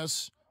grabs the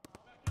miss.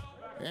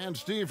 And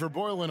Steve, for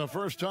Boylan, a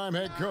first-time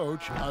head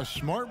coach, a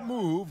smart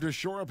move to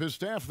shore up his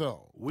staff,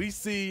 though. We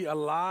see a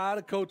lot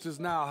of coaches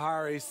now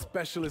hire a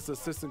specialist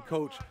assistant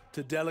coach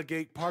to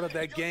delegate part of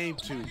that game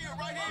to.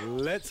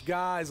 Let's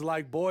guys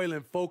like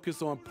Boylan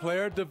focus on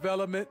player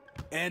development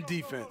and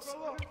defense.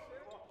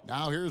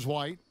 Now here's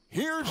White.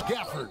 Here's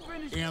Gafford.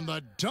 And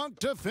the dunk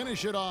to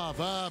finish it off.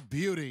 A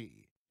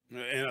beauty.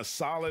 And a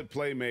solid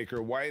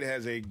playmaker, White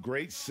has a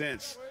great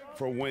sense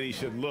for when he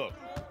should look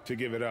to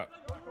give it up.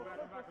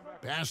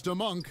 Pass to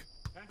Monk.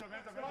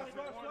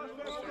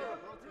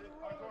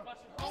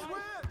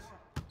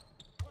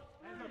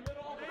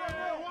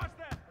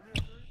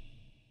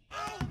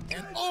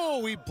 And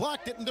oh, he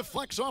blocked it and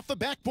deflects off the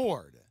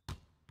backboard.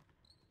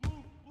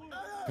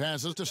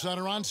 Passes to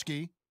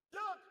Satoransky.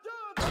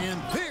 And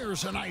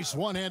there's a nice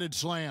one-handed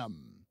slam.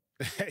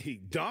 Hey,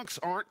 dunks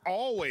aren't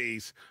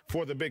always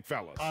for the big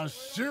fellas. A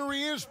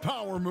serious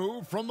power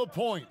move from the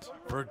point.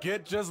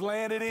 Forget just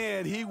laying it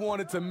in. He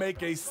wanted to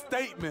make a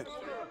statement.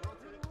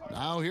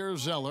 Now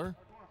here's Zeller.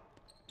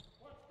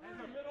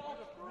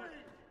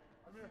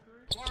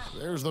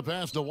 There's the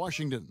pass to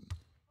Washington.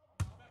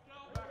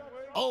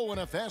 Oh, and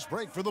a fast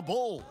break for the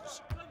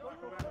Bulls.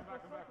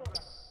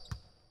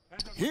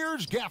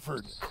 Here's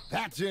Gafford.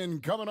 That's in,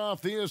 coming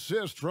off the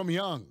assist from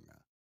Young.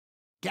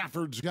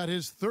 Gafford's got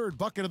his 3rd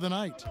bucket of the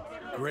night.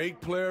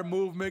 Great player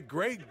movement,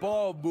 great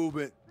ball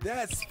movement.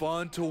 That's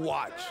fun to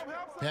watch.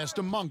 Pass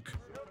to Monk.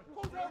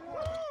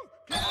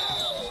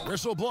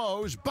 Whistle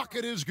blows,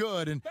 bucket is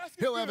good, and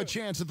he'll have a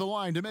chance at the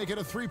line to make it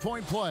a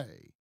 3-point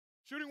play.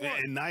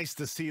 And nice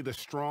to see the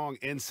strong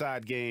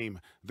inside game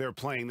they're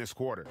playing this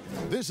quarter.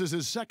 This is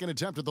his 2nd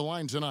attempt at the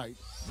line tonight.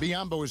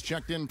 Biombo is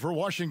checked in for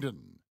Washington.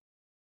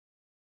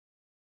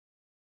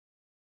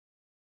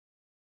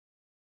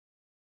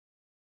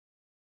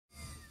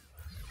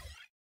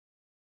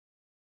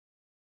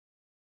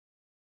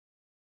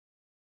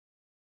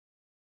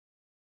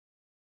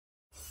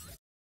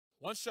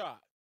 One shot.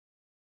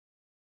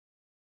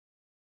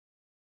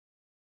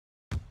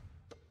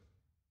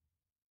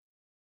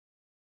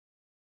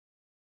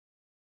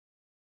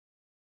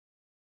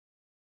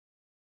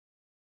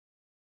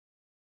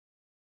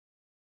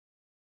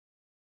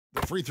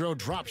 The free throw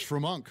drops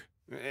for Monk.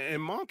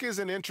 And Monk is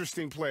an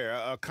interesting player,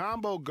 a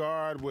combo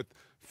guard with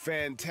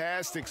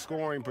fantastic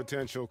scoring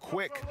potential,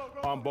 quick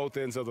on both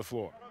ends of the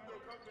floor.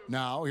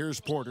 Now here's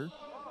Porter.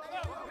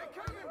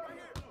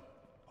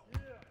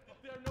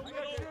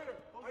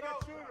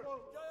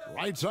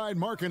 Right side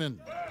Markkanen.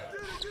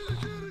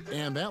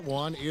 And that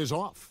one is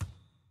off.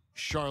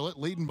 Charlotte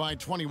leading by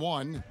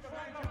 21.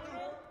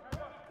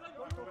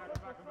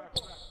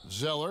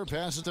 Zeller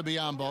passes to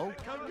Biombo.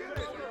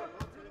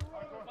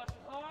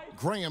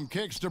 Graham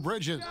kicks to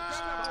Bridges.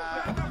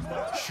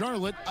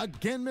 Charlotte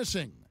again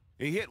missing.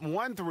 He hit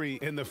 1 3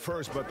 in the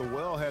first, but the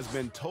well has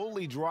been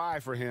totally dry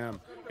for him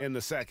in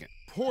the second.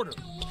 Porter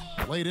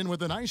laid in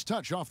with a nice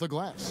touch off the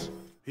glass.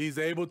 He's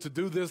able to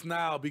do this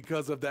now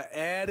because of the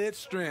added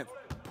strength.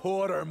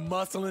 Porter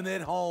muscling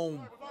it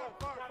home.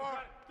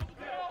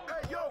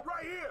 Hey, yo,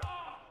 right here.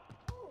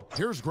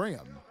 Here's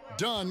Graham.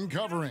 Dunn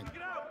covering.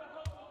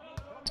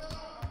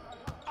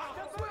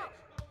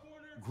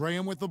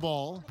 Graham with the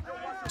ball.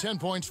 10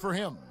 points for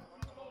him.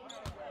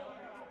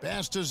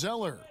 Pass to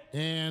Zeller.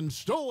 And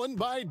stolen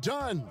by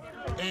Dunn.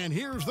 And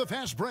here's the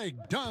fast break.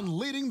 Dunn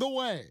leading the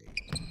way.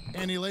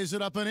 And he lays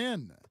it up and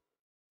in.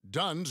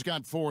 Dunn's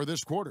got 4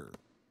 this quarter.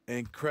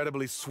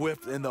 Incredibly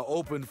swift in the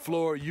open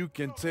floor. You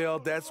can tell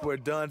that's where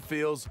Dunn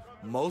feels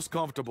most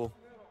comfortable.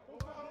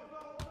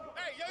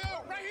 Hey, yo,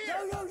 right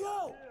here.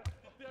 Yo.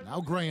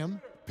 Now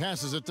Graham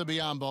passes it to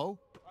Biombo.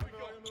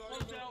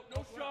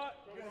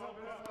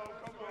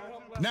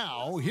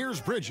 Now here's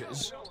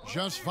Bridges.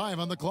 Just 5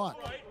 on the clock.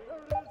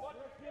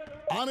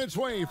 On its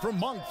way from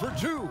Monk for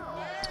 2.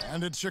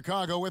 And it's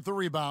Chicago with the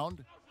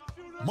rebound.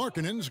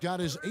 Markkanen's got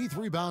his 8th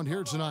rebound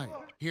here tonight.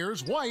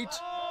 Here's White.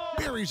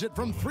 Buries it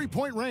from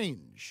 3-point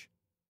range.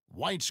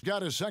 White's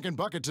got his 2nd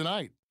bucket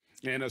tonight.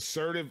 An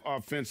assertive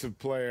offensive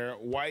player.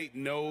 White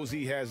knows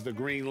he has the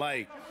green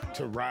light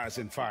to rise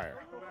and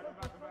fire.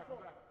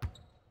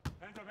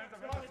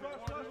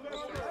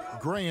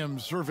 Graham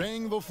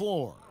surveying the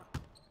floor.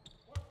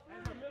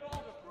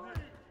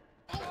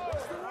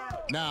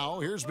 Now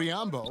here's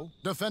Biombo,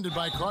 defended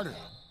by Carter.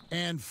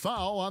 And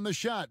foul on the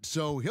shot,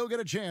 so he'll get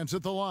a chance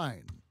at the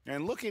line.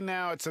 And looking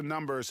now at some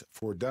numbers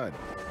for Dunn.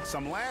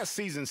 Some last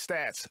season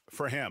stats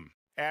for him.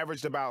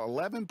 Averaged about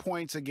 11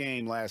 points a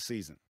game last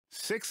season.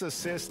 6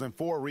 assists and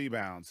 4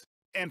 rebounds.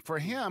 And for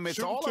him, it's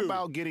all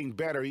about getting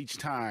better each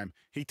time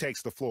he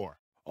takes the floor.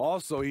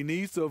 Also, he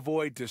needs to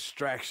avoid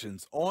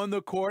distractions on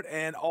the court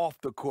and off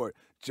the court.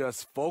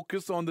 Just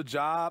focus on the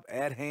job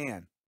at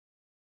hand.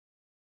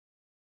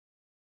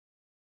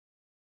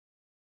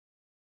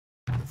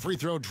 Free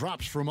throw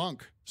drops for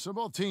Monk, so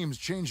both teams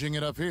changing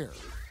it up here.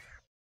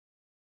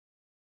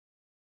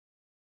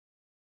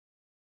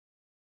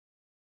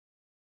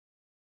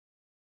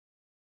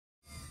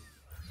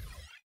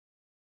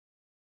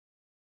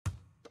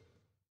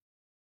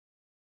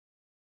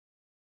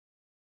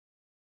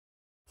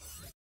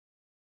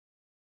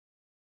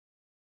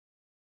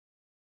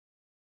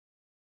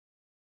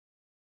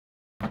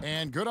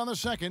 And good on the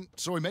second,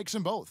 so he makes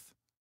them both.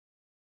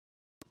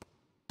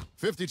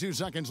 52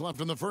 seconds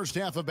left in the first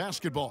half of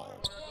basketball.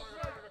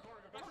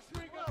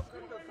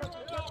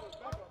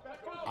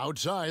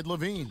 Outside,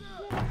 Levine.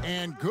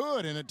 And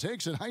good, and it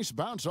takes a nice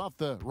bounce off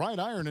the right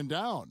iron and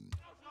down.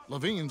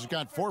 Levine's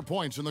got 4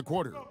 points in the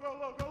quarter.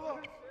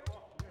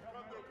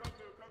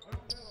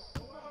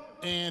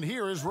 And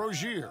here is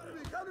Rozier.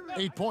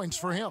 8 points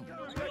for him.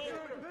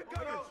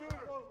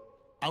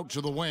 Out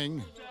to the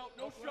wing.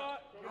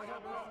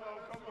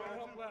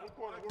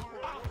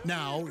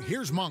 Now,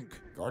 here's Monk,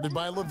 guarded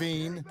by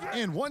Levine,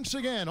 and once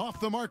again off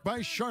the mark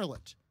by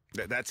Charlotte.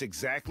 That's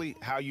exactly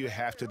how you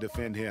have to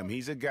defend him.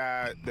 He's a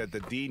guy that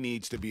the D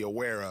needs to be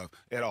aware of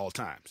at all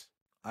times.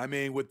 I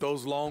mean, with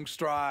those long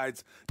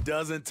strides,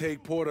 doesn't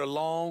take Porter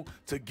long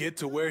to get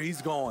to where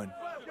he's going.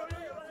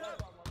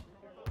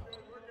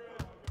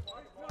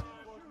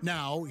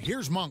 Now,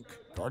 here's Monk,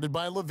 guarded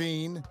by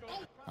Levine.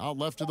 Out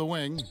left to the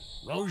wing.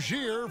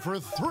 Rozier for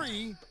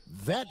 3.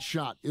 That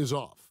shot is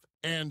off.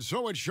 And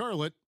so it's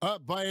Charlotte,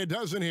 up by a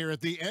dozen here at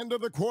the end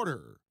of the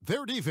quarter.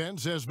 Their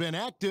defense has been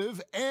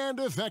active and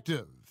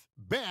effective.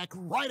 Back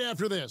right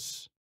after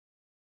this.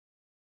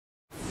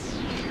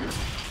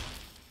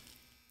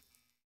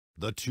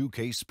 The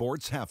 2K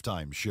Sports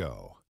Halftime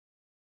Show.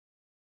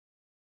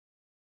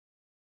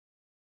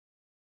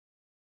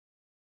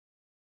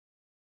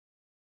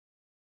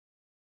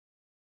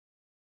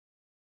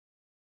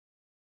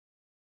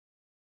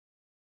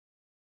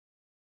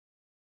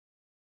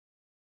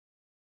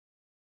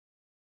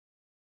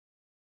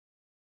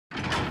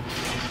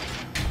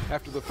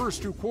 After the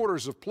first 2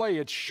 quarters of play,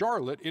 it's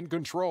Charlotte in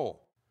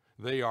control.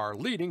 They are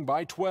leading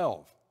by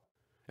 12.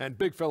 And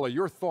Big Fella,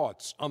 your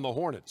thoughts on the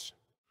Hornets?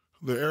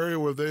 The area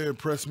where they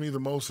impressed me the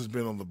most has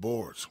been on the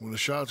boards. When the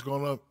shot's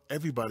gone up,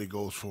 everybody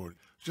goes for it.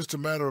 It's just a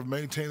matter of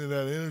maintaining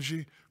that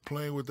energy,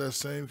 playing with that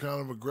same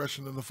kind of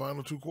aggression in the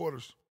final 2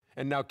 quarters.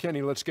 And now,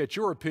 Kenny, let's get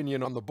your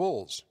opinion on the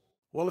Bulls.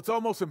 Well, it's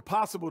almost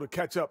impossible to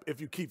catch up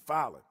if you keep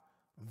fouling.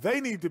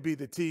 They need to be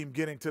the team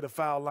getting to the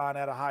foul line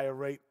at a higher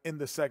rate in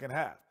the second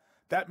half.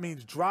 That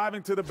means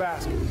driving to the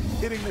basket,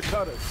 hitting the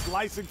cutter,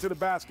 slicing to the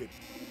basket.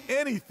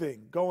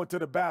 Anything going to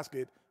the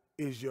basket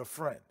is your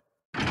friend.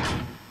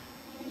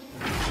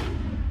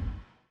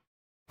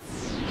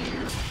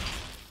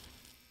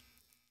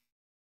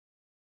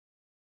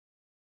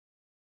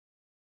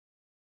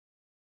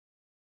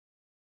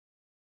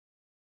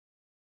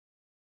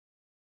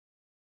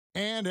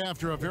 And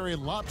after a very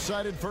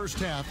lopsided first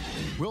half,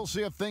 we'll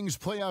see if things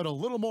play out a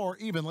little more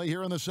evenly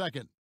here in the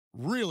second.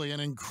 Really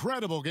an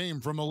incredible game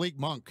from Malik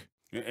Monk.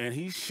 And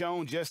he's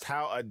shown just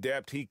how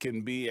adept he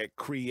can be at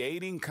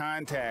creating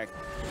contact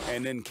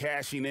and then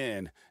cashing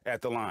in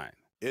at the line.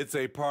 It's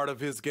a part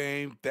of his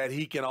game that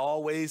he can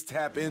always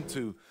tap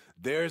into.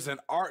 There's an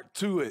art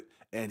to it,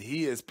 and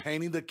he is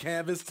painting the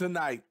canvas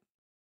tonight.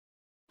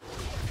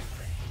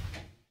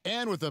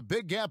 And with a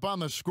big gap on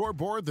the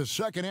scoreboard, the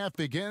second half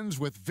begins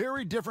with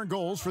very different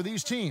goals for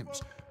these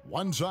teams.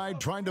 One side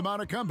trying to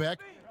mount a comeback,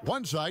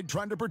 one side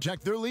trying to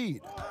protect their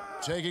lead.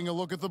 Taking a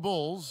look at the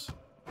Bulls,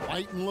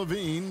 White and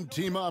Levine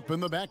team up in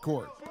the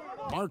backcourt.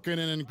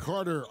 Markkanen and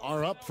Carter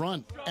are up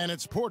front, and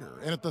it's Porter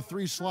in at the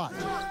 3 slot.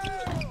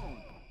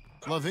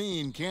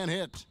 Levine can't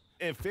hit.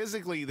 And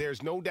physically,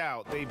 there's no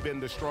doubt they've been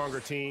the stronger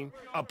team.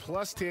 A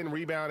plus 10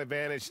 rebound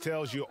advantage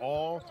tells you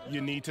all you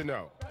need to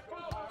know.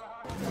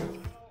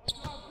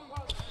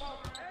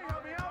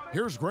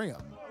 Here's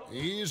Graham.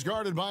 He's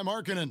guarded by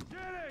Markkanen,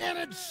 and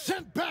it's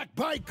sent back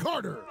by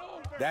Carter.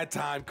 That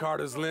time,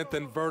 Carter's length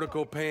and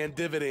vertical paying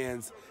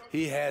dividends.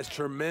 He has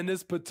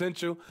tremendous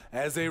potential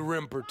as a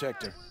rim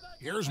protector.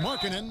 Here's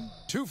Markkanen.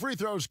 2 free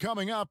throws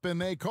coming up, and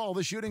they call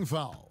the shooting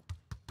foul.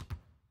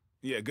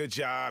 Yeah, good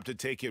job to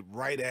take it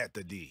right at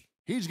the D.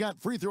 He's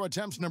got free throw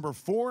attempts number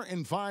 4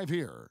 and 5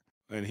 here.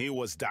 And he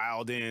was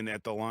dialed in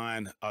at the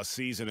line a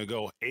season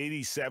ago,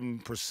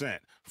 87%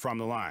 from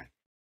the line.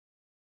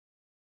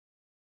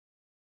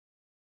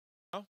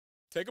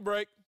 Take a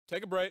break.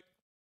 Take a break.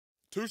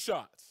 2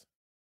 shots.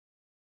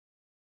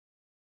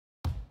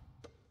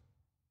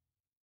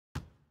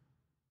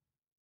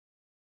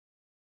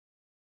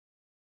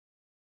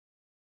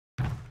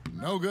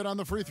 No good on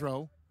the free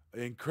throw.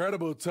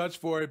 Incredible touch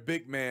for a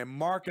big man.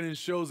 Markkanen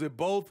shows it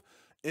both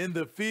in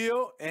the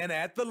field and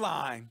at the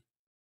line.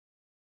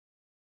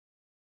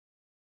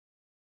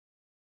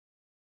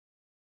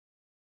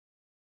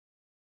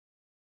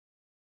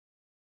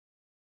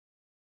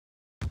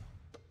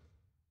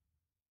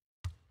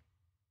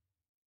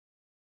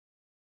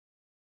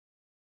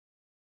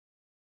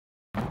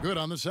 Good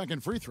on the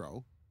second free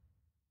throw.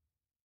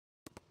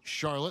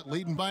 Charlotte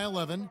leading by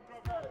 11.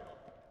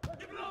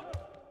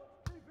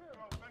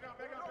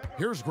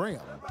 Here's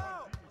Graham.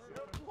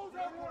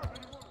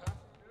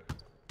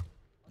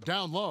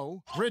 Down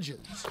low,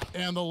 Bridges,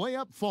 and the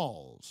layup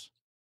falls.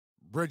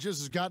 Bridges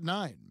has got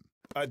 9.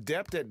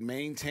 Adept at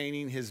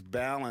maintaining his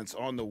balance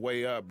on the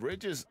way up.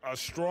 Bridges, a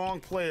strong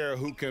player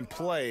who can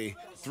play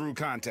through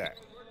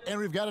contact. And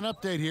we've got an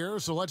update here,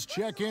 so let's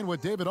check in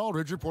with David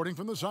Aldridge reporting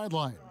from the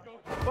sideline.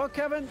 Well,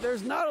 Kevin,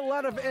 there's not a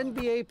lot of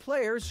NBA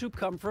players who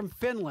come from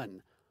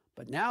Finland.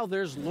 But now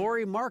there's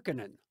Lauri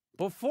Markkanen.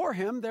 Before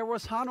him, there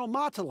was Hanno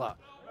Matala,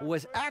 who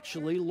was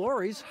actually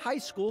Lauri's high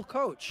school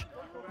coach.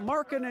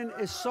 Markkanen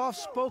is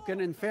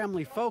soft-spoken and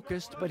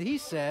family-focused, but he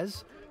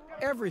says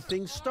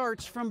everything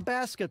starts from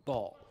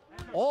basketball.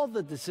 All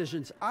the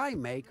decisions I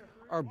make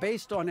are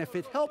based on if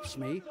it helps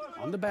me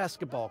on the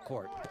basketball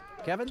court.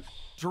 Kevin?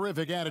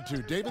 Terrific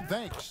attitude. David,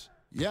 thanks.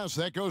 Yes,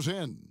 that goes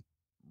in.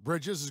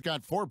 Bridges has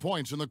got 4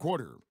 points in the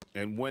quarter.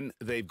 And when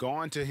they've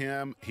gone to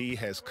him, he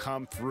has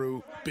come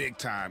through big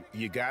time.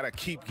 You got to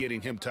keep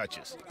getting him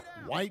touches.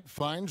 White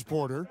finds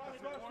Porter.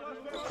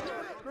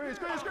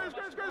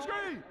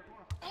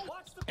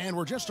 And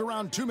we're just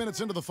around 2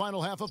 minutes into the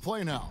final half of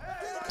play now.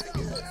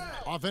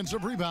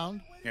 Offensive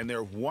rebound. And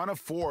they're 1 of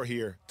 4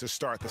 here to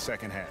start the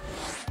second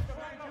half.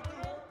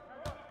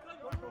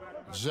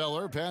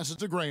 Zeller passes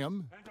to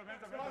Graham.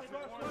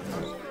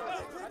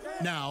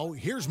 Now,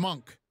 here's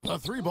Monk. A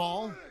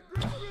 3-ball.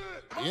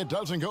 It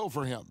doesn't go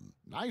for him.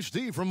 Nice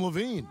D from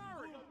Levine.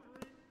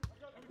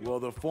 Well,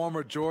 the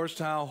former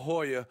Georgetown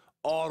Hoya,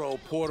 Otto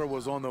Porter,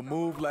 was on the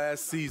move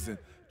last season.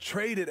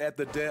 Traded at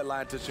the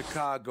deadline to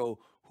Chicago,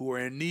 who are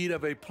in need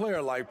of a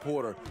player like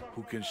Porter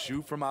who can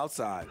shoot from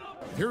outside.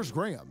 Here's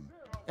Graham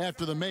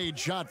after the made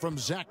shot from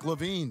Zach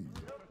Levine.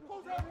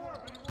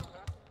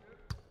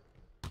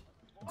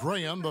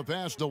 Graham, the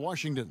pass to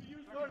Washington.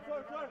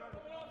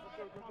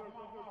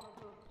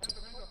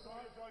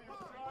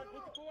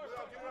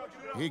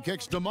 He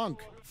kicks to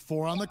Monk.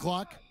 4 on the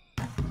clock.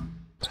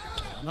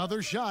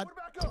 Another shot.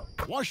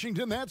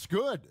 Washington, that's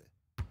good.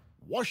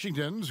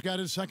 Washington's got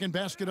his second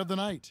basket of the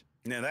night.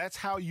 Now, that's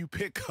how you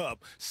pick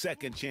up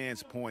second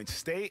chance points.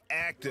 Stay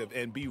active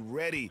and be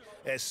ready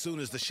as soon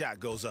as the shot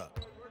goes up.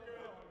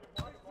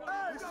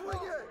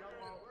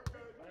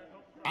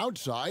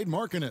 Outside,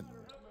 Markkanen.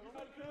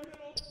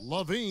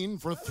 Levine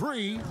for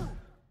 3.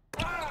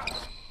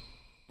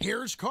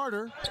 Here's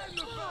Carter.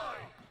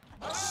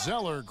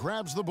 Zeller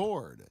grabs the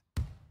board.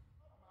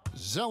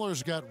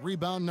 Zeller's got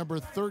rebound number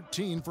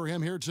 13 for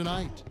him here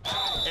tonight.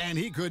 And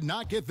he could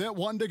not get that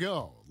one to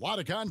go. A lot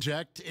of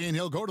contact, and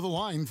he'll go to the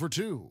line for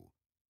 2.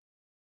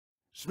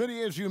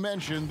 Smitty, as you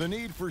mentioned, the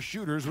need for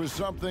shooters was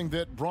something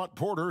that brought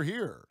Porter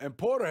here. And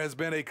Porter has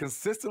been a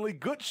consistently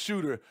good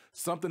shooter,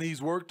 something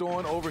he's worked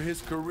on over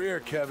his career,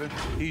 Kevin.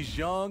 He's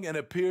young and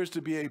appears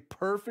to be a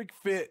perfect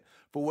fit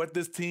for what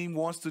this team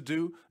wants to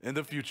do in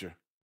the future.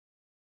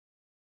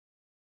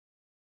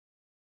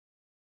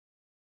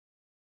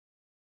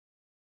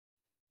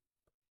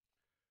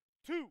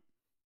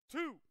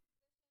 Two.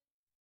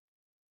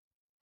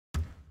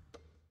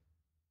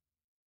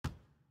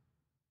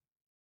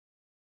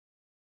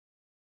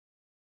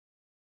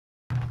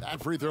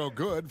 That free throw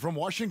good from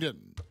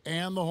Washington.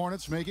 And the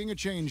Hornets making a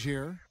change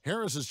here.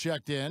 Harris is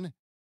checked in.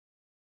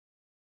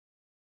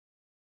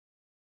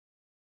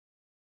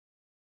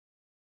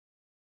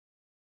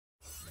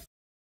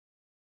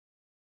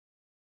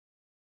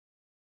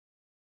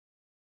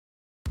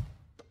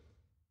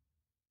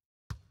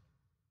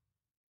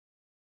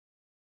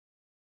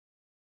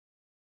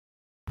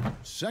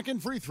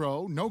 Second free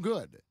throw, no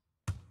good.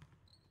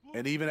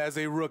 And even as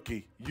a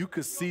rookie, you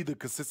could see the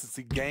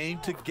consistency game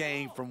to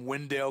game from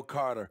Wendell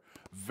Carter.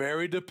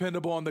 Very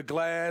dependable on the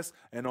glass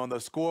and on the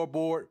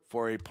scoreboard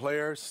for a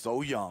player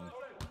so young.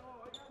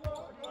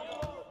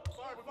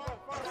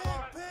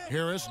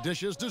 Harris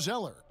dishes to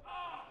Zeller.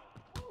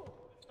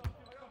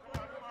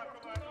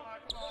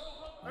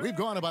 We've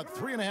gone about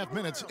 3.5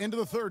 minutes into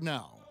the third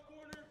now.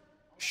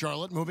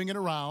 Charlotte moving it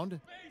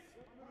around.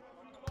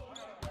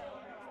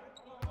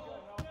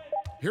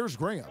 Here's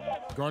Graham,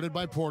 guarded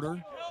by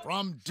Porter.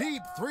 From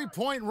deep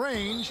three-point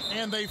range,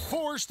 and they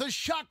force the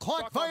shot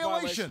clock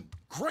violation.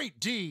 Great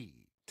D.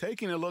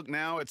 Taking a look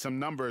now at some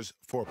numbers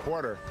for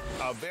Porter.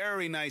 A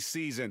very nice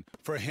season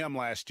for him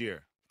last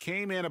year.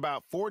 Came in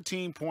about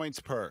 14 points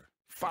per,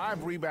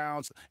 5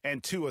 rebounds,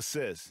 and 2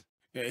 assists.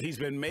 He's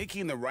been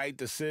making the right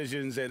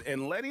decisions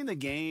and letting the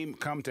game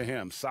come to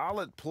him.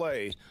 Solid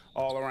play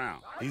all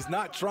around. He's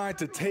not trying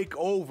to take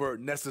over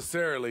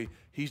necessarily.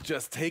 He's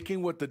just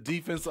taking what the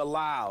defense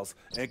allows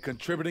and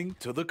contributing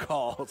to the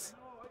cause.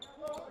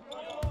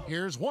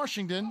 Here's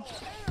Washington.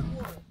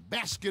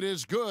 Basket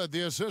is good.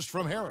 The assist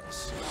from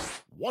Harris.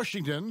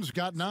 Washington's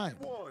got 9.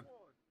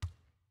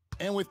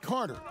 And with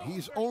Carter,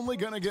 he's only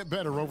going to get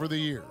better over the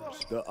years.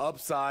 The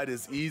upside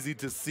is easy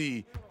to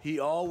see. He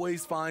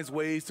always finds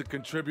ways to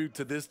contribute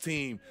to this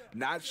team.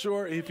 Not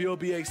sure if he'll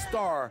be a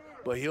star,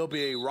 but he'll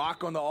be a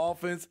rock on the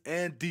offense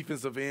and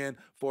defensive end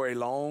for a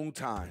long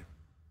time.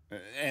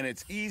 And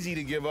it's easy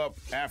to give up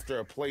after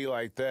a play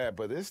like that,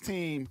 but this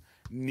team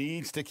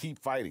needs to keep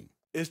fighting.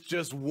 It's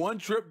just one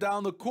trip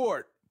down the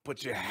court,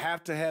 but you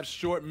have to have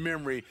short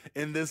memory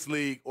in this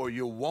league or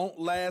you won't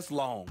last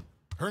long.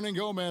 Hernan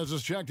Gomez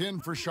is checked in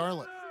for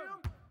Charlotte.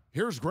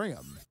 Here's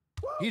Graham.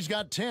 He's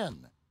got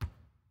 10.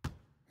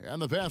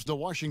 And the pass to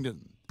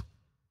Washington.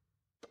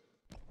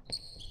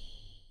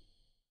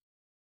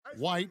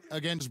 White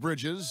against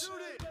Bridges.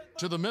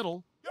 To the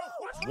middle.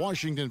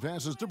 Washington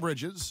passes to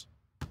Bridges.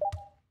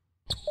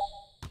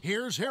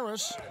 Here's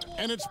Harris,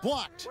 and it's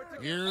blocked.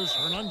 Here's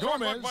Hernan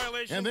Gomez,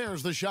 and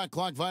there's the shot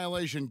clock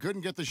violation.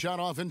 Couldn't get the shot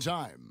off in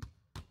time.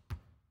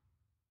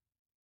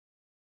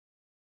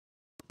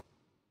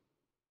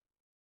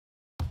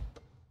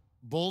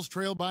 Bulls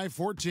trail by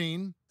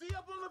 14.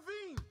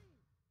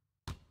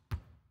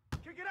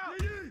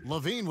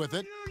 Levine with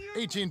it.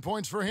 18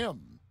 points for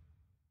him.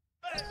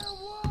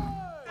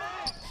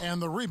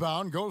 And the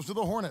rebound goes to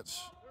the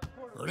Hornets.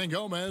 Hernan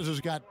Gomez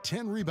has got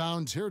 10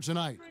 rebounds here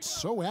tonight.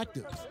 So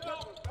active.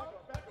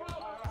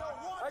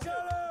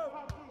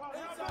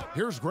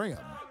 Here's Graham.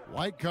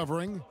 White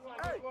covering.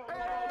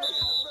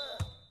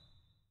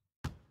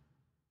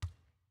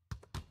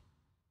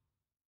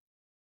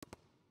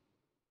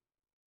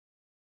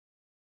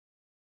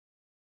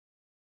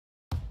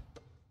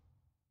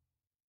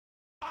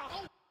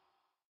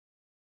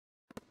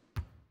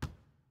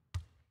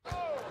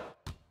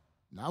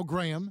 Now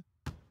Graham.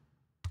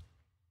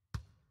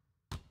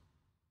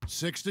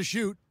 6 to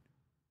shoot.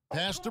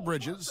 Pass to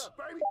Bridges.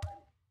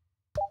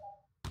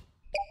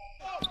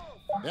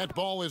 That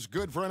ball is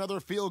good for another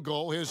field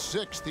goal. His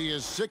 6th. He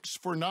is 6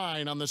 for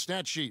 9 on the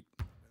stat sheet.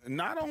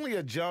 Not only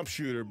a jump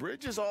shooter,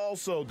 Bridges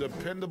also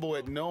dependable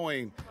at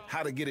knowing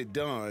how to get it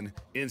done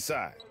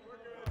inside.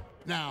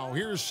 Now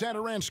here's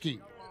Satoransky.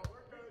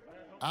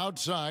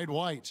 Outside,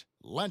 White.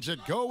 Lets it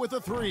go with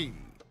a 3.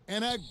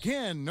 And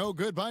again, no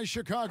good by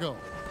Chicago.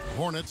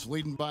 Hornets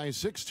leading by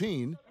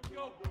 16.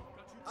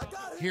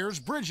 Here's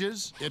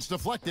Bridges. It's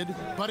deflected,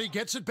 but he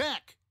gets it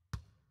back.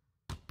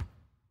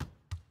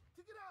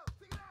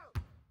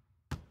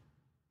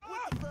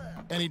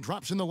 And he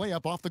drops in the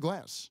layup off the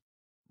glass.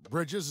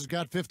 Bridges has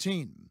got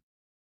 15.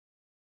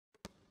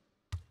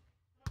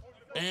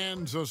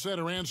 And so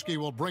Satoransky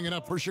will bring it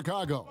up for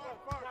Chicago.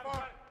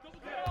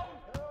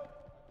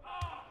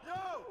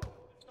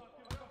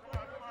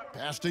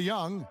 Pass to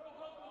Young.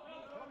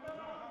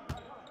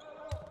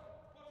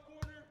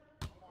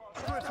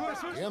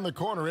 In the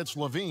corner, it's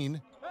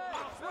Levine.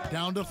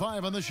 Down to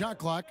 5 on the shot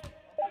clock.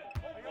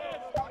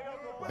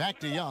 Back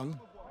to Young.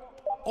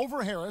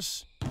 Over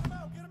Harris.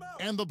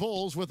 And the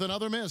Bulls with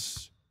another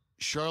miss.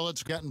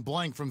 Charlotte's gotten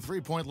blank from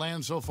three-point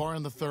land so far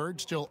in the third.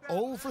 Still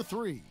 0 for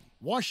 3.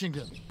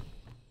 Washington.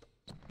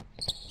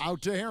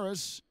 Out to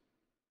Harris.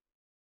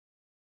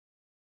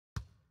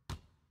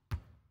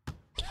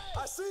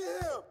 I see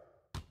him.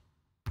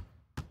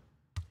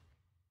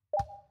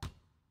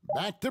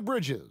 Back to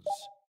Bridges.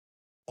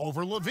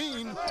 Over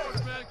Levine.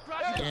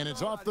 And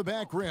it's off the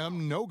back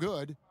rim. No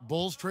good.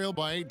 Bulls trail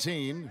by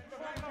 18.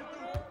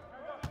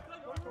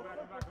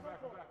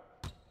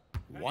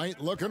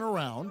 White looking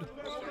around.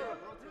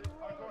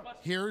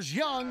 Here's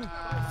Young.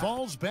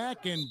 Falls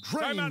back and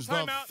drains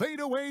the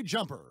fadeaway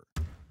jumper.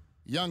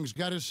 Young's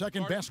got his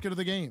second basket of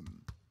the game.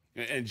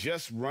 And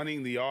just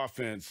running the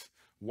offense,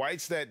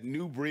 White's that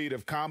new breed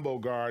of combo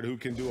guard who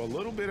can do a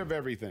little bit of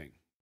everything.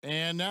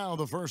 And now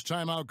the first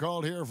timeout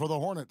called here for the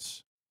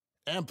Hornets.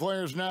 And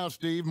players now,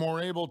 Steve,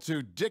 more able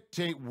to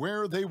dictate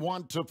where they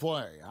want to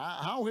play.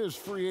 How has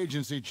free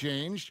agency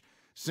changed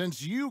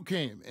since you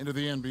came into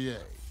the NBA?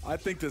 I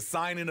think the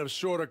signing of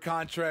shorter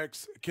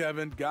contracts,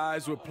 Kevin,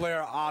 guys with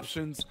player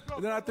options.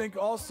 And then I think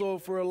also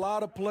for a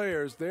lot of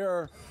players, they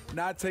are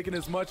not taking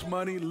as much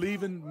money,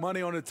 leaving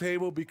money on the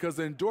table because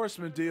the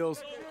endorsement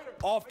deals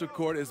off the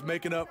court is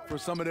making up for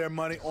some of their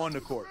money on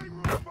the court.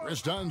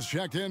 Chris Dunn's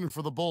checked in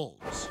for the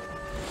Bulls.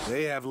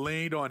 They have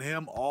leaned on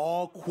him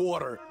all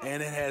quarter,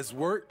 and it has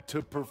worked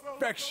to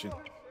perfection.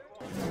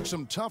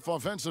 Some tough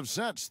offensive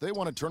sets. They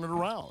want to turn it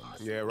around.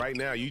 Yeah, right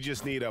now you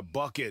just need a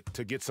bucket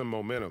to get some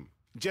momentum.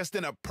 Just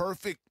in a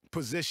perfect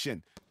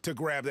position to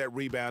grab that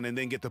rebound and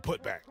then get the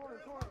putback.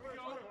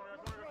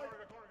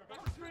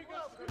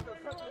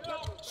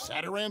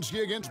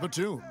 Satoransky against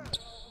Batum.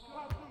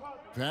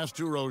 Pass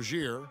to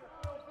Rozier.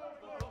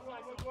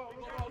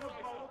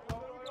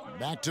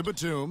 Back to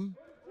Batum.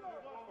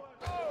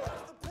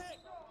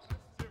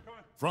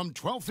 From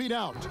 12 feet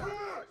out,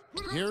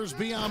 here's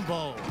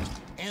Biyombo.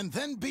 And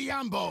then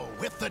Biyombo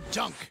with the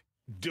dunk.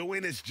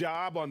 Doing his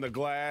job on the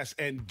glass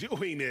and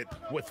doing it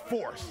with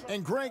force.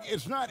 And Greg,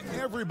 it's not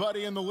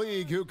everybody in the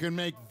league who can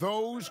make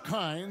those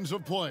kinds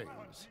of plays.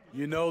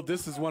 You know,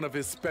 this is one of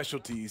his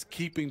specialties,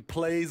 keeping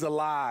plays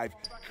alive,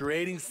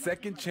 creating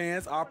second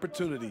chance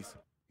opportunities.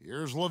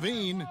 Here's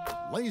Levine,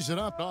 lays it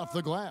up off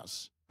the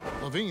glass.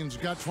 Levine's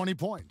got 20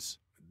 points.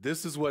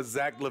 This is what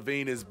Zach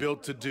LaVine is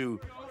built to do.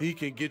 He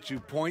can get you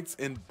points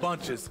in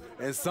bunches,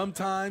 and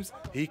sometimes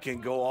he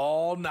can go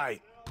all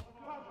night.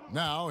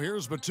 Now,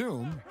 here's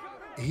Batum.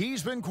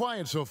 He's been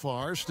quiet so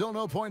far, still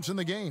no points in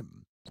the game.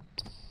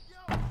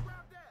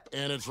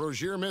 And it's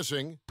Rozier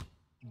missing.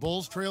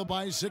 Bulls trail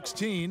by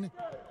 16.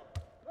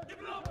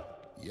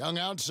 Young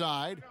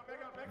outside.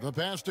 The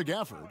pass to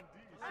Gafford.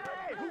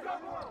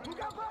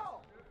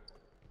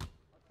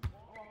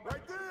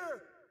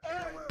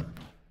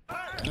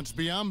 And it's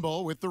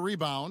Biyombo with the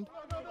rebound.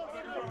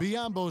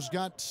 Biyombo's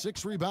got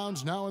 6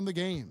 rebounds now in the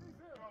game.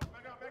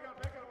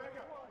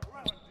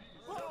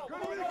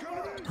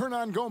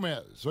 Hernan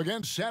Gomez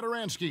against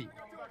Satoransky.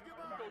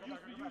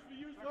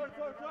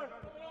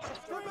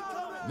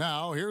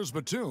 Now here's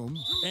Batum,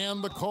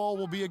 and the call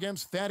will be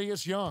against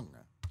Thaddeus Young.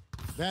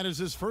 That is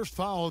his first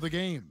foul of the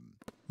game.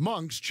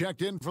 Monk's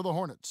checked in for the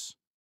Hornets.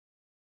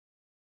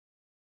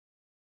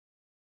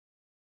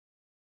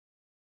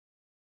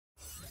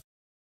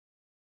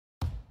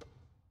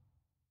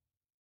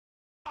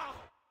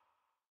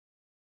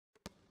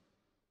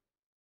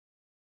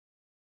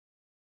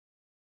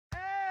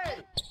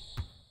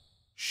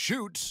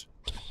 Shoots,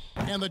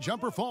 and the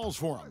jumper falls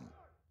for him.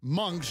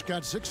 Monk's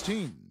got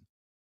 16.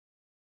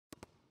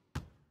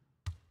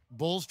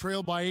 Bulls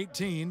trail by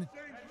 18.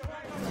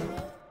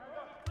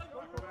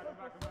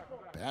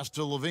 Pass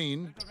to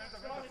Levine.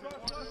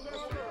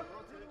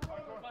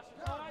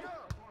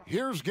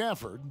 Here's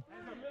Gafford.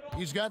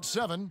 He's got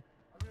 7.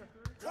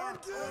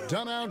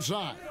 Dunn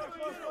outside.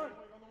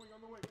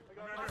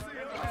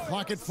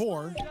 Clock at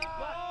 4.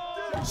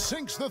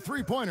 Sinks the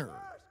three-pointer.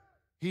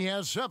 He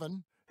has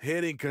 7.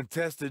 Hitting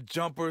contested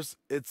jumpers,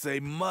 it's a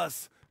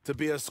must to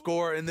be a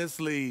scorer in this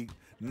league.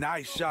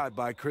 Nice shot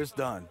by Chris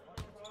Dunn.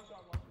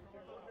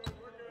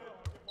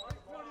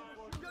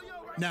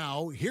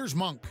 Now, here's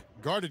Monk,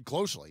 guarded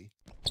closely.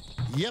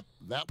 Yep,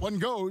 that one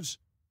goes.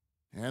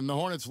 And the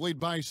Hornets lead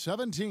by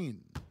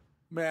 17.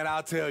 Man,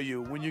 I'll tell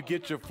you, when you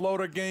get your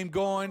floater game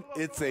going,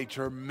 it's a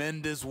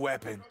tremendous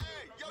weapon.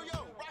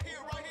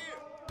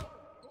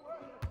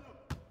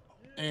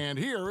 And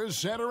here is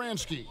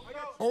Satoransky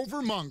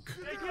over Monk.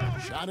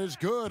 Shot is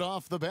good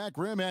off the back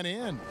rim and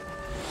in.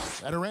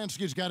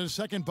 Satoransky's got his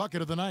second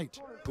bucket of the night.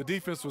 The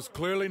defense was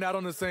clearly not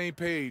on the same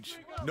page.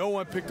 No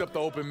one picked up the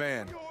open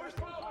man.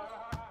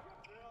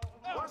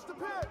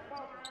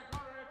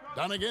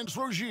 Done against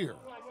Rozier.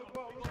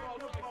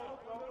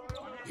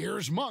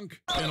 Here's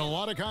Monk. And a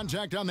lot of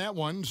contact on that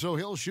one, so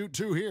he'll shoot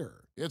 2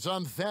 here. It's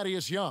on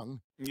Thaddeus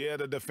Young. Yeah,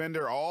 the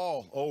defender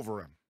all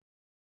over him.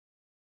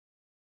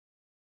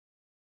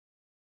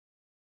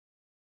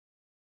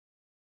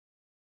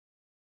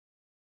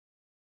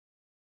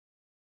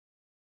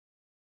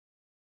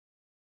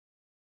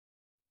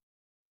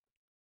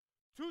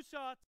 Two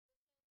shots.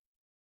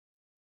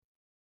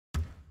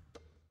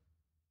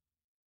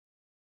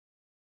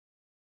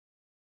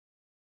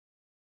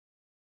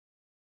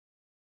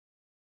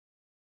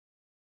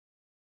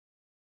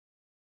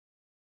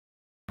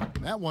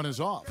 That one is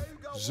off.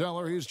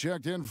 Zeller, he's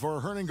checked in for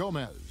Hernan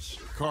Gomez.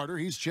 Carter,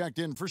 he's checked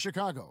in for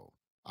Chicago.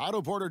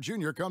 Otto Porter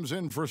Jr. comes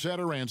in for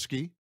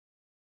Satoransky.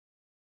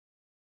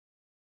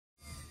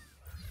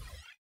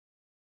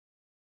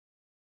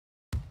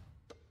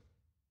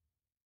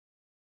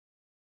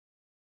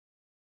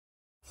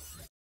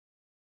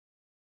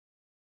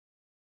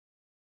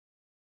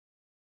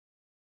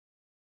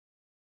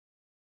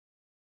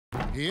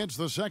 He hits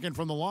the second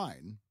from the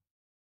line.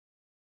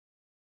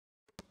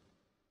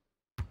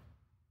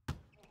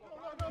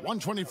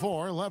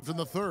 1:24 left in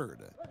the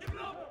third.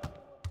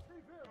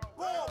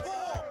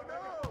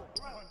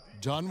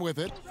 Done with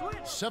it.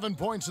 7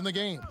 points in the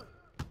game.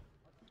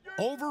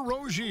 Over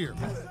Rozier.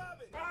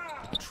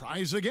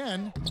 Tries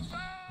again.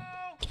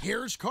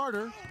 Here's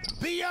Carter.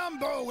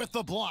 Biombo with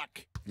the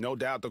block. No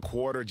doubt the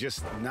quarter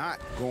just not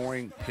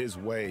going his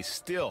way.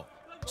 Still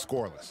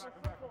scoreless.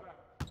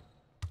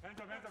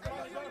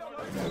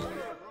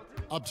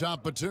 Up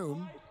top,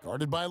 Batum.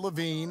 Guarded by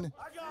Levine.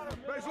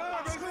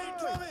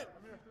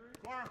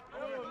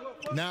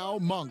 Now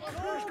Monk.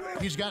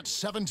 He's got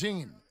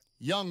 17.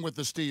 Young with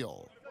the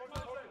steal.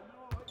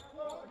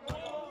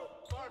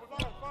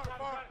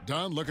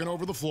 Dunn looking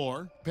over the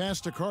floor.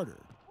 Pass to Carter.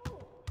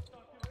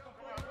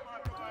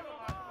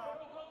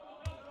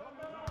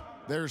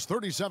 There's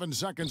 37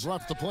 seconds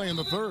left to play in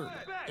the third.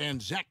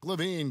 And Zach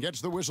LaVine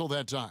gets the whistle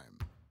that time.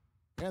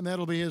 And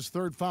that'll be his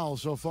third foul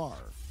so far.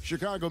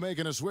 Chicago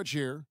making a switch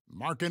here.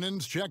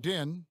 Markkanen's checked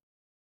in.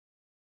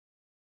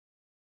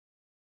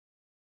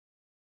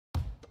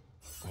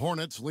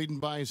 Hornets leading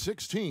by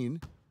 16.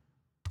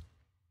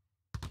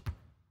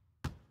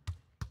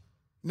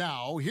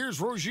 Now, here's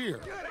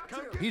Rozier.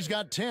 He's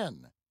got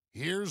 10.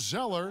 Here's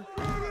Zeller.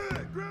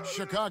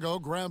 Chicago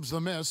grabs the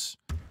miss.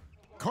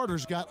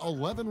 Carter's got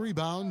 11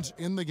 rebounds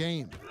in the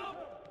game.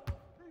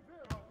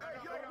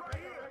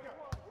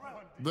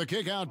 The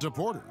kick out to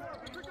Porter.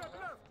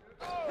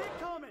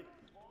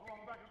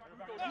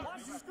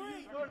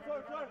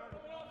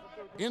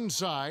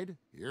 Inside,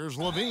 here's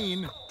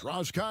Levine.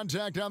 Draws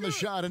contact on the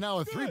shot, and now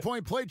a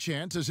three-point play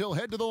chance as he'll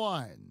head to the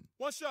line.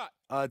 One shot.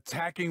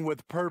 Attacking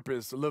with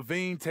purpose.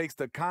 Levine takes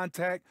the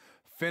contact,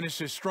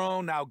 finishes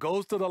strong, now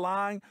goes to the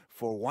line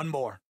for one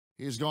more.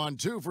 He's gone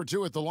 2 for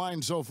 2 at the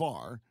line so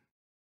far.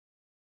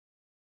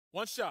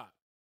 One shot.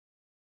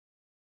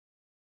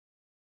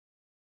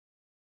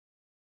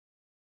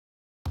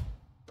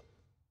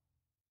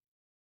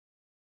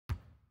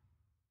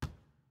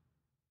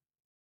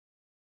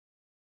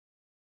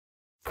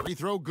 Free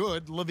throw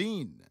good,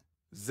 Levine.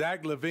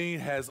 Zach LaVine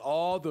has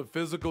all the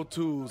physical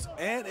tools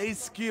and a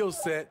skill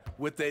set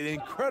with an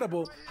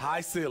incredible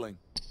high ceiling.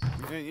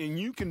 And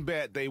you can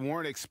bet they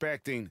weren't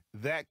expecting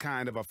that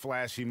kind of a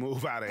flashy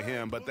move out of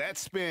him, but that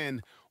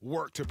spin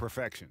worked to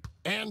perfection.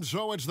 And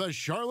so it's the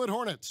Charlotte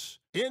Hornets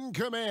in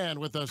command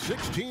with a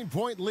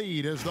 16-point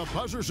lead as the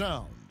buzzer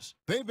sounds.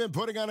 They've been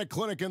putting on a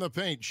clinic in the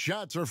paint.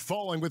 Shots are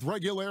falling with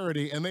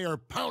regularity, and they are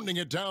pounding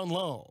it down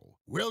low.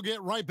 We'll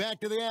get right back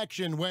to the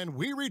action when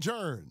we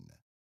return.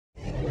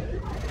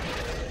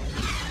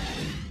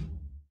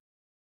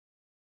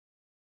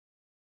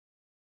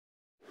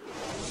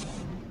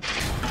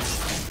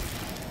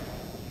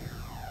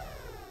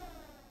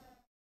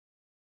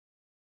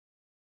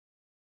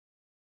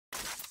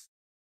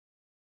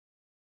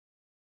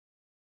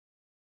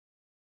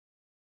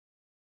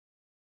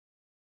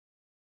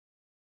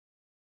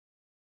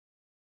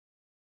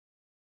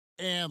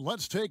 And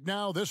let's take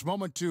now this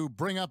moment to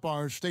bring up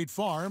our State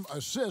Farm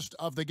assist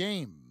of the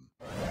game.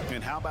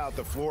 And how about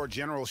the floor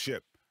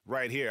generalship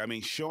right here? I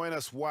mean, showing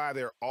us why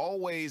they're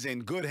always in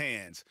good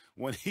hands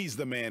when he's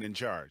the man in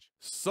charge.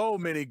 So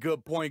many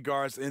good point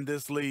guards in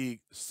this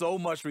league. So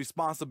much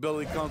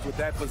responsibility comes with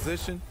that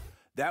position.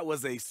 That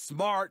was a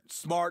smart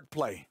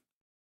play.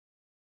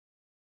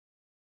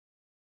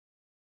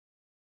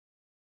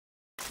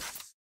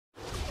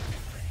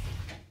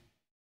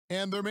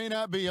 And there may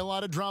not be a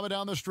lot of drama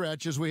down the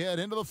stretch as we head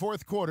into the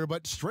fourth quarter,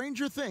 but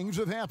stranger things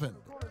have happened.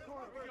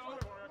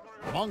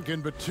 Monk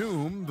and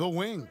Batum, the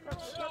wings.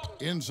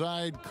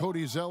 Inside,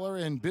 Cody Zeller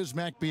and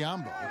Bismack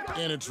Biyombo.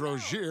 And it's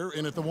Rozier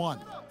in at the 1.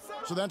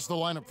 So that's the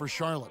lineup for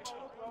Charlotte.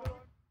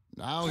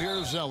 Now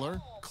here's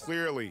Zeller.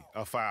 Clearly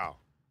a foul.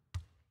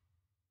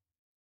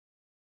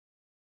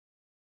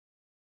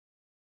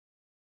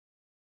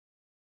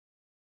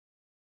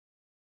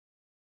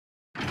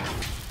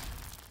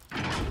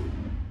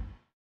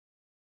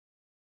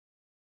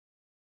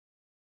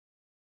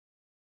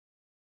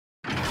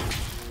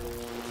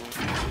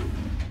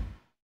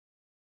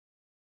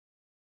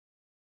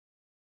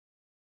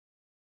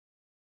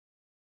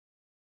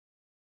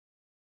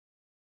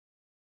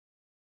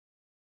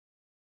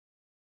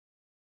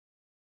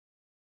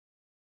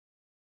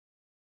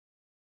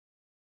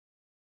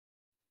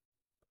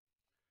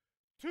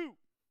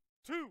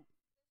 Two.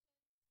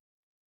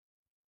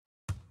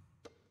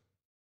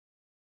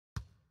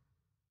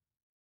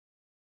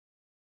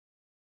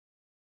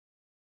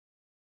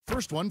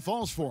 First one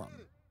falls for him.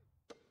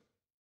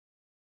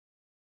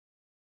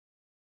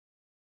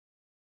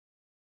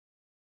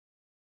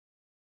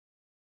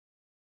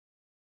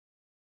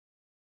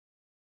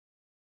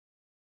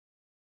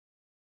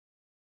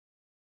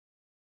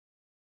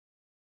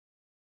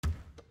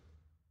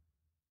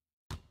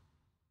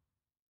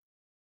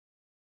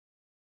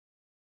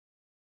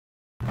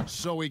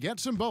 So he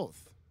gets them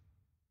both.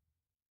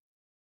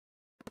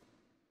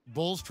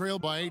 Bulls trail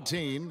by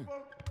 18.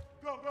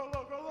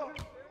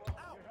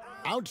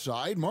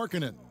 Outside,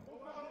 Markkanen.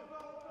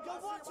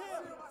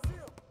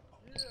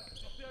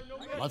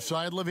 Left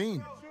side,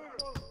 Levine.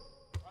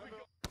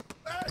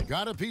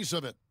 Got a piece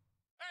of it.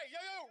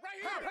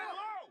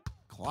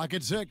 Clock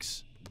at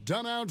 6.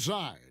 Dunn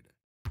outside.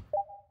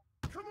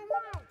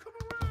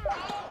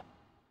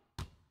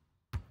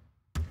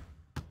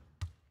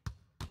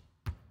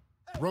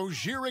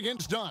 Rozier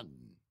against Dunn.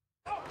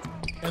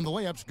 And the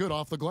layup's good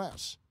off the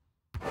glass.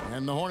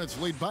 And the Hornets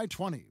lead by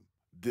 20.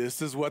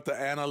 This is what the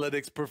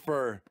analytics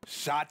prefer.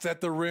 Shots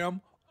at the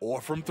rim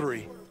or from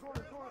three.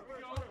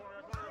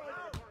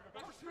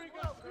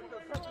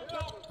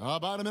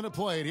 About a minute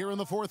played here in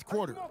the fourth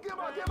quarter.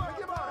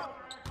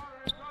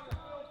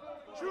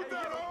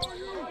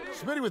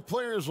 Smitty, with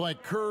players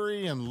like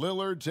Curry and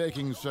Lillard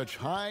taking such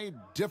high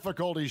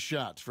difficulty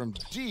shots from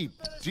deep,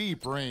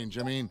 deep range.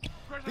 I mean,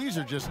 these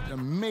are just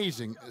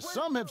amazing.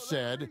 Some have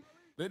said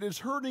that it's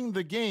hurting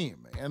the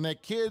game and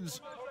that kids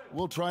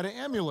will try to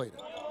emulate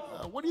it.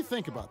 What do you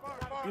think about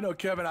that? You know,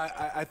 Kevin,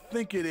 I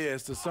think it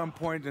is to some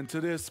point, and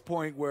to this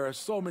point where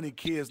so many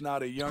kids now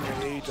at a younger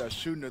age are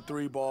shooting the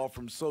three ball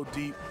from so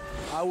deep.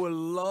 I would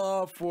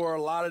love for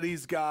a lot of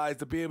these guys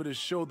to be able to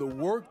show the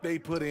work they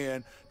put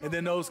in, and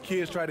then those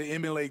kids try to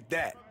emulate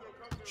that.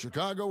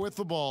 Chicago with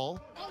the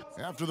ball.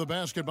 After the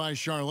basket by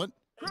Charlotte,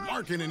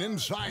 Markkanen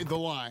inside the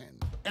line.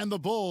 And the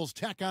Bulls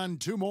tack on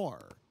two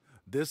more.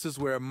 This is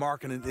where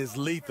Markkanen is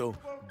lethal.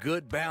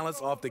 Good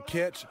balance off the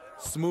catch,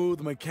 smooth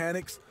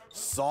mechanics,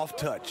 soft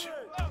touch.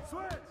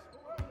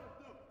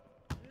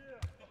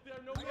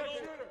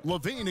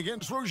 Levine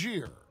against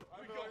Rozier.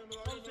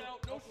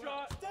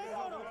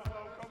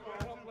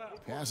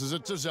 Passes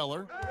it to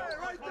Zeller.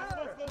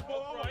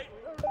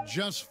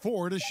 Just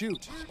 4 to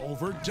shoot.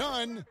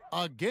 Overdone.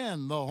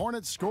 Again, the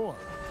Hornets score.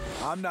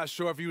 I'm not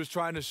sure if he was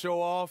trying to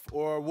show off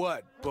or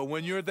what, but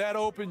when you're that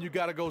open, you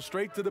got to go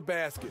straight to the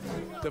basket.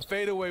 The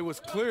fadeaway was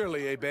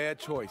clearly a bad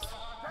choice.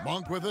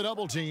 Monk with a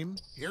double team.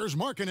 Here's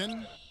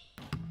Markkanen.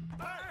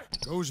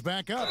 Goes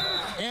back up,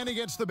 and he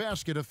gets the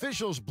basket.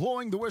 Officials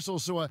blowing the whistle,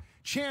 so a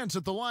chance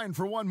at the line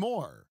for one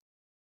more.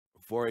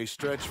 For a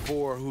stretch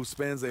four who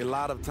spends a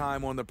lot of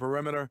time on the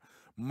perimeter,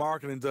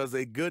 Markkanen does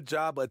a good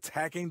job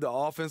attacking the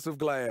offensive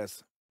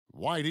glass.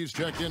 Whitey's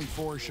checked in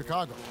for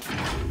Chicago.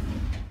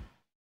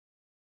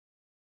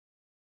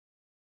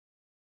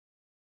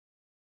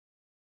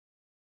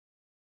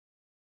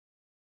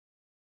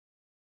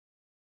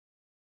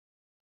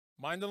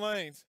 Mind the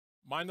lanes.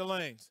 Mind the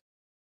lanes.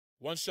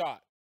 One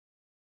shot.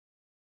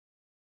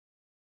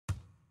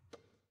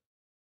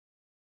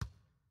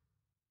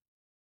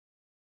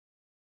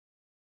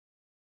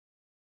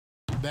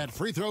 That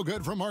free throw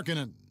good from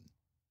Markkanen.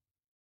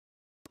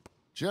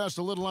 Just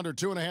a little under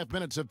 2.5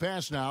 minutes have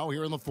passed now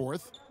here in the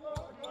fourth.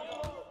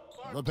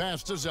 The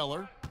pass to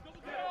Zeller.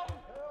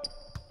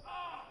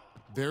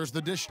 There's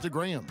the dish to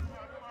Graham.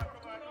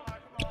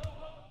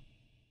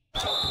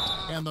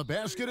 And the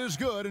basket is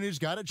good, and he's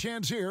got a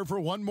chance here for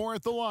one more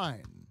at the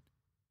line.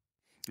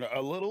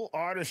 A little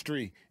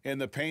artistry in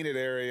the painted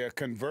area,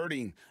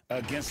 converting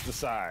against the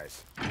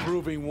size.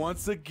 Proving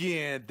once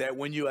again that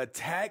when you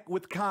attack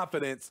with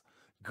confidence,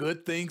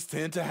 good things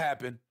tend to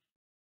happen.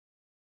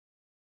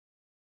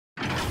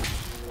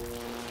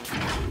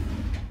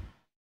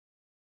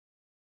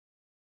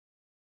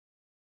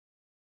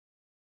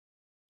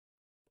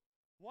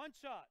 One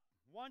shot.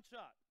 One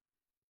shot.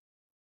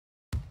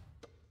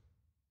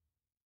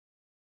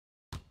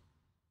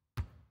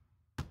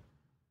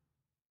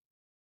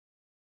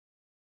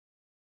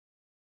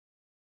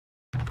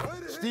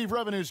 Steve,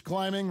 revenue's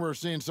climbing. We're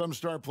seeing some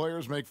star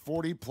players make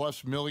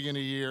 $40+ million a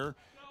year.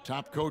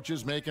 Top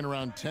coaches making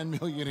around $10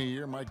 million a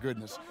year. My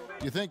goodness.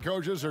 Do you think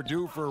coaches are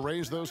due for a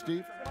raise, though,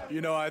 Steve? You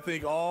know, I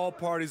think all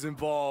parties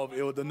involved,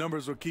 the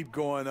numbers will keep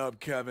going up,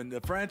 Kevin. The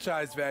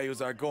franchise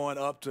values are going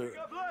up to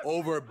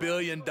over $1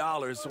 billion.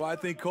 So I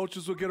think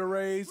coaches will get a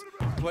raise,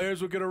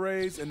 players will get a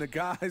raise, and the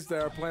guys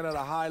that are playing at a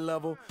high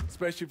level,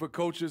 especially for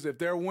coaches, if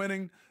they're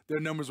winning,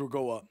 their numbers will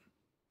go up.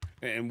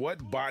 And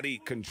what body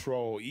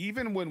control.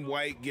 Even when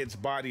White gets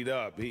bodied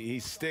up, he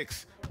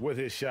sticks with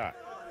his shot.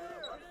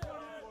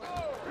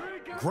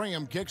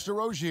 Graham kicks to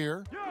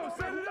Rozier.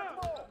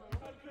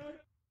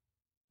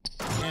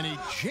 And he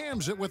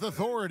jams it with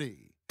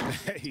authority.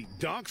 Hey,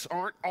 dunks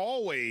aren't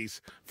always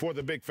for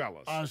the big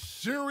fellas. A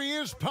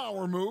serious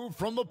power move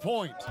from the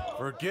point.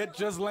 Forget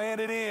just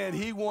laying it in.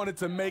 He wanted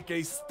to make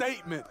a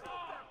statement.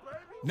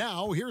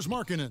 Now here's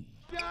Markkanen.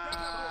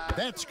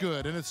 That's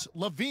good, and it's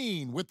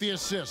Levine with the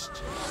assist.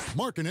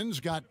 Markkanen's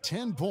got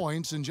 10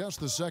 points in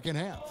just the second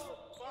half.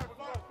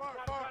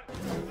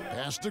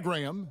 Pass to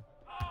Graham.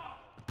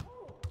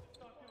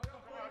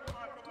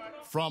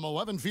 From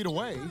 11 feet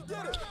away,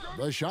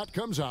 the shot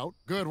comes out.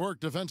 Good work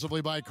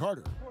defensively by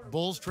Carter.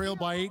 Bulls trail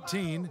by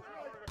 18.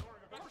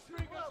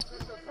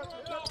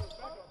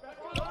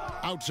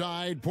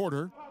 Outside,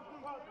 Porter.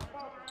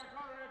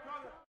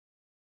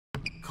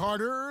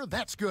 Carter,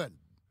 that's good.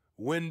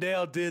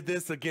 Wendell did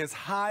this against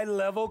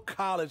high-level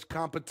college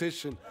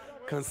competition.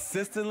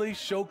 Consistently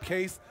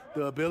showcased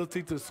the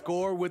ability to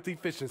score with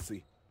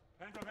efficiency.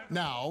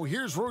 Now,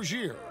 here's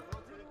Rozier.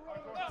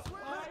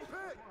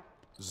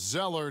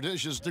 Zeller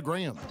dishes to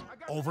Graham.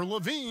 Over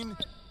Levine.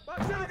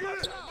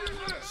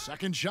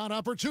 Second shot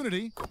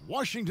opportunity.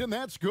 Washington,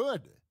 that's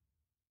good.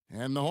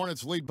 And the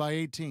Hornets lead by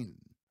 18.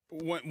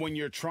 When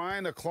you're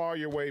trying to claw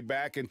your way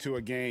back into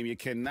a game, you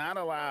cannot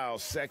allow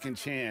second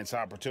chance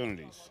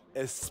opportunities.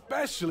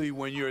 Especially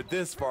when you're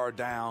this far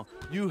down,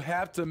 you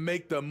have to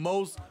make the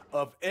most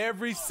of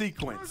every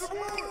sequence.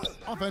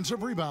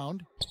 Offensive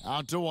rebound.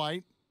 Out to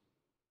White.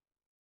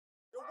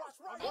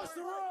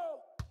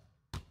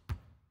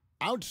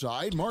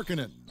 Outside,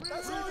 Markkanen.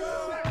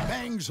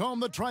 Bangs home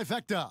the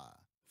trifecta.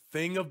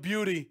 Thing of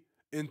beauty.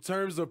 In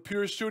terms of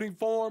pure shooting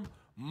form,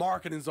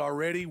 Markkanen's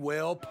already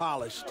well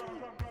polished.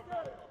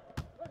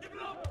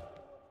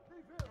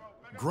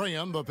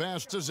 Graham, the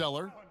pass to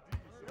Zeller.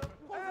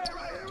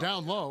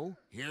 Down low,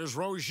 here's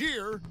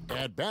Rozier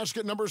at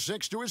basket number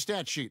 6 to his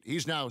stat sheet.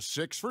 He's now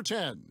 6 for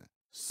 10.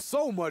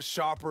 So much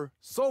sharper,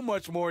 so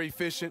much more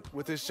efficient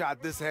with his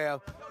shot this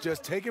half,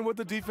 just taking what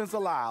the defense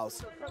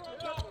allows.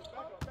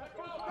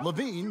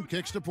 Levine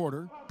kicks to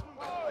Porter.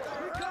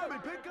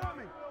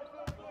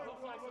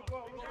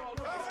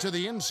 To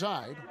the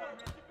inside.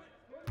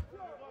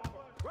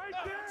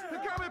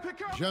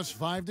 Just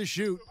 5 to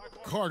shoot.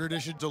 Carter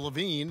dishes to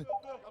Levine.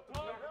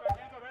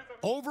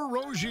 Over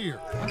Rozier.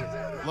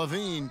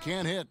 Levine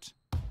can't hit.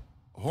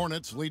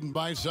 Hornets leading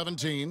by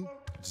 17.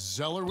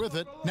 Zeller with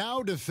it.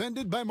 Now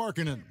defended by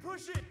Markkanen.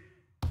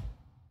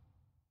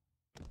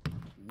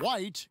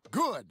 White,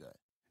 good.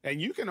 And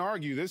you can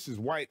argue this is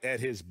White at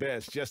his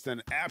best, just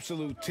an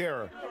absolute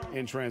terror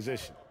in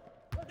transition.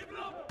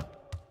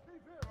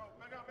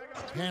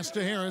 Pass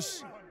to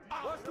Harris.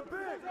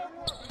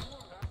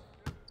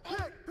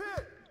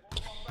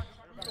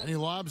 And he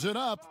lobs it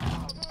up.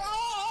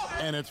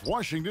 And it's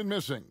Washington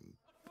missing.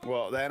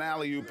 Well, that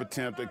alley-oop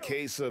attempt, a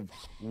case of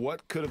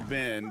what could have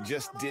been,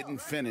 just didn't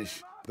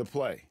finish the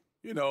play.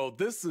 You know,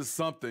 this is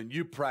something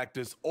you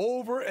practice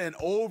over and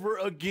over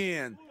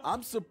again.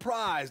 I'm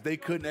surprised they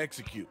couldn't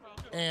execute.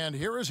 And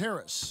here is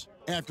Harris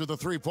after the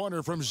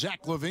three-pointer from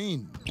Zach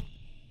LaVine.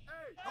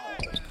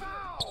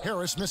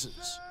 Harris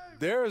misses.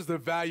 There's the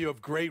value of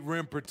great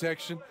rim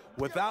protection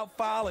without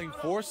fouling,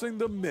 forcing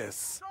the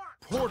miss.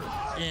 Porter,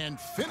 and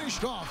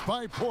finished off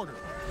by Porter.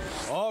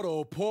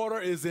 Otto Porter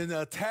is in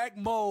attack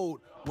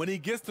mode. When he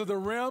gets to the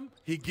rim,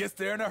 he gets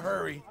there in a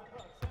hurry.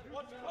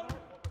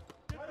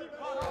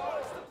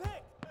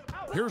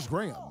 Here's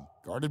Graham,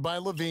 guarded by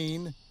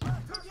Levine.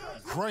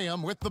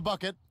 Graham with the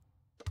bucket.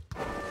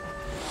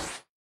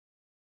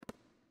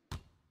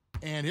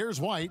 And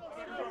here's White.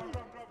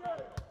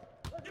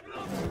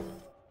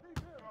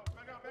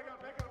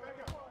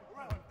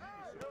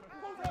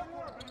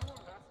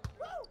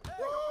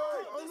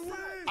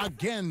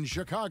 Again,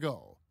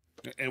 Chicago.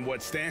 And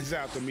what stands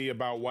out to me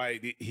about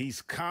White,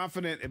 he's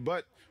confident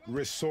but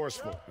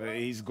resourceful.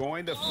 He's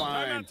going to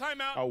find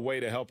a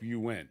way to help you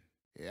win.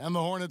 And the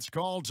Hornets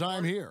call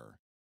time here.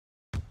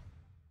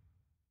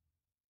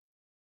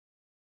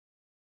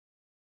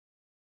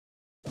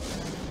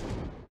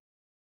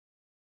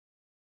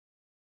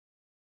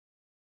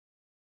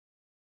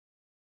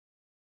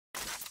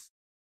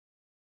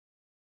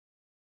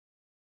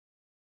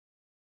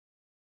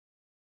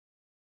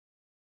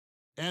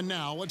 And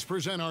now let's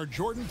present our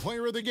Jordan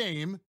Player of the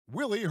Game,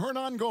 Willie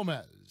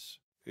Hernan-Gomez.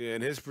 Yeah,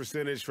 and his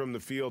percentage from the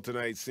field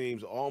tonight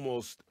seems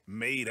almost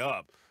made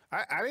up.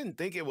 I didn't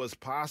think it was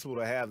possible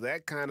to have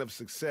that kind of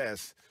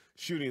success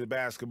shooting the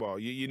basketball.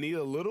 You need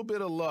a little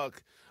bit of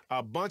luck,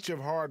 a bunch of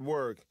hard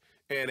work,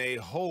 and a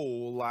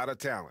whole lot of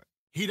talent.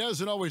 He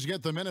doesn't always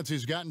get the minutes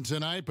he's gotten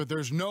tonight, but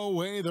there's no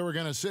way they were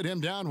going to sit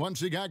him down once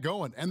he got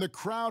going, and the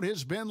crowd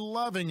has been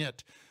loving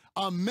it.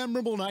 A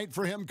memorable night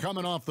for him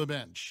coming off the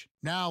bench.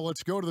 Now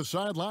let's go to the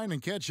sideline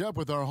and catch up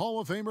with our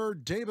Hall of Famer,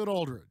 David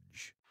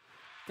Aldridge.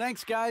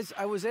 Thanks, guys.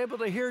 I was able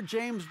to hear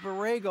James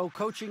Borrego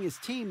coaching his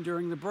team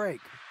during the break.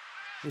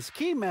 His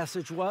key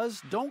message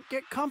was, don't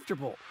get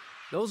comfortable.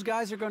 Those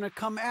guys are going to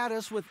come at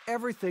us with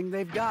everything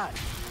they've got.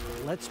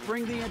 Let's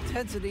bring the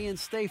intensity and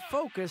stay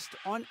focused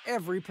on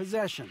every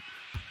possession.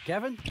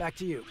 Kevin, back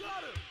to you.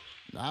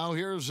 Now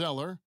here's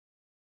Zeller.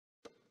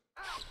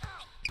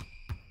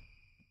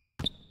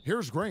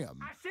 Here's Graham.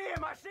 I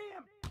see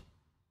him.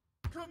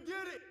 Come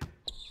get it.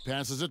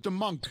 Passes it to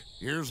Monk.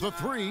 Here's the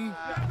three.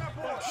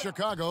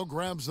 Chicago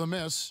grabs the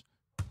miss.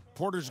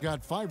 Porter's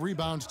got 5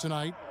 rebounds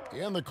tonight.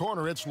 In the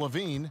corner, it's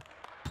Levine.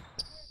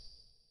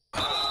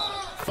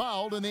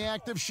 Fouled in the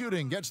act of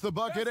shooting. Gets the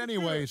bucket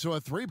anyway, so a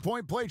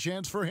 3-point play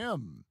chance for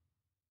him.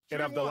 And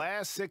of the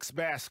last 6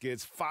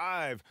 baskets,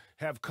 5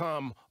 have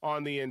come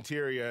on the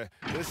interior.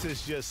 This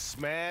is just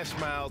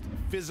smash-mouth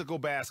physical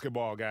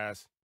basketball,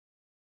 guys.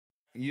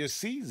 You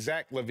see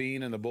Zach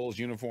LaVine in the Bulls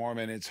uniform,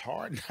 and it's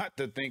hard not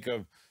to think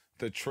of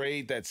the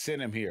trade that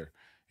sent him here.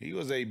 He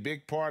was a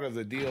big part of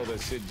the deal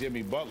that sent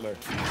Jimmy Butler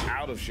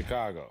out of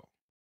Chicago.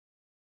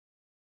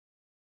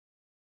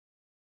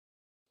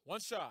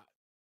 One shot.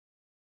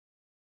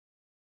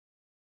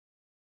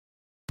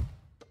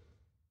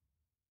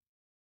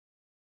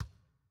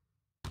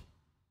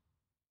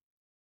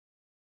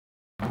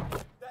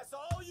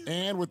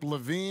 And with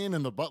Levine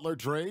and the Butler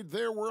trade,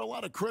 there were a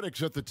lot of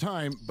critics at the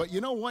time. But you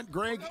know what,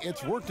 Greg?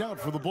 It's worked out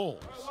for the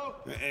Bulls.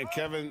 And,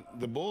 Kevin,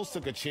 the Bulls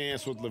took a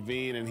chance with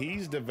Levine, and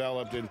he's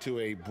developed into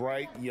a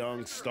bright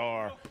young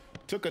star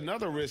took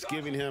another risk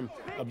giving him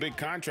a big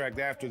contract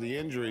after the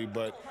injury,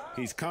 but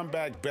he's come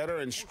back better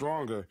and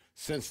stronger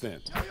since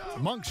then.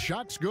 Monk's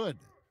shot's good.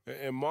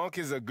 And Monk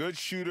is a good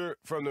shooter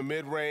from the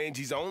mid-range.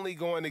 He's only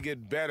going to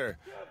get better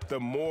the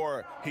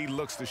more he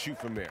looks to shoot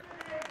from there.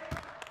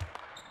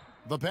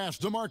 The pass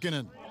to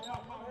Markkanen.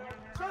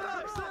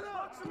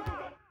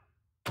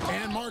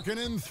 And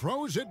Markkanen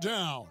throws it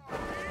down.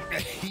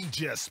 He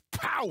just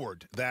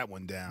powered that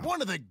one down.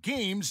 One of the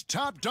game's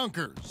top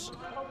dunkers.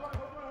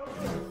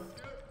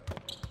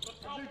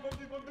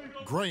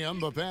 Graham,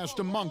 the pass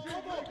to Monk.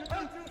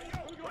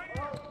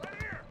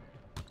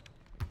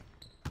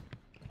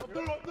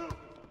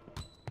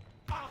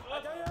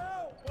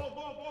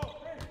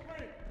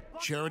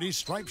 Charity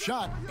stripe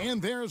shot,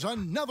 and there's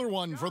another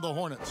one for the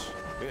Hornets.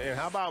 And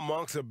how about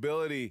Monk's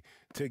ability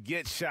to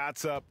get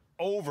shots up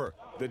over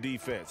the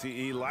defense?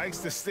 He likes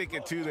to stick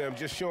it to them,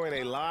 just showing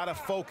a lot of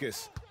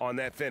focus on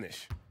that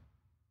finish.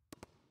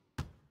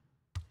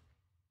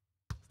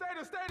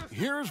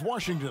 Here's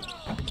Washington.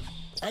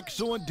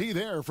 Excellent D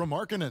there from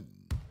Markkanen.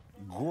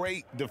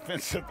 Great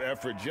defensive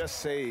effort,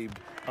 just saved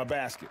a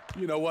basket.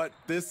 You know what?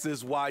 This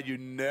is why you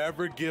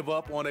never give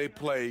up on a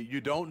play. You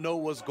don't know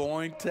what's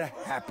going to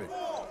happen.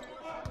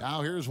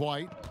 Now here's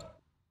White.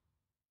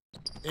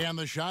 And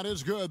the shot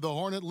is good. The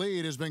Hornet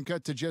lead has been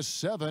cut to just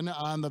 7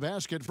 on the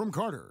basket from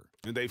Carter.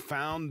 And they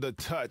found the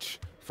touch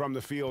from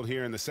the field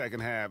here in the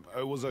second half.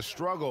 It was a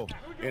struggle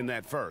in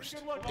that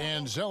first.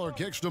 And Zeller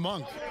kicks to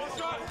Monk.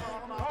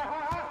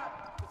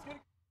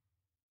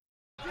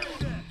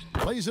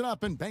 Plays it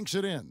up and banks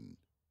it in.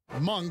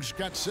 Monk's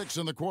got 6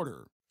 in the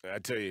quarter. I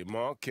tell you,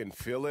 Monk can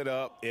fill it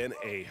up in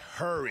a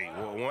hurry.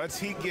 Well, once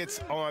he gets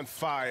on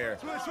fire,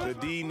 the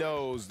D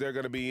knows they're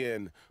going to be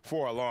in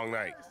for a long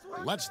night.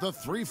 Lets the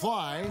 3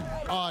 fly.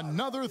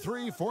 Another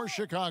 3 for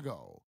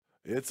Chicago.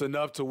 It's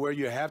enough to where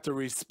you have to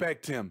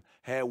respect him.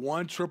 Had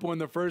 1 triple in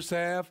the first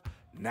half,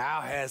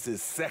 now has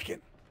his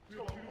second.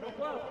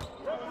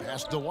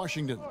 Pass to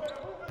Washington.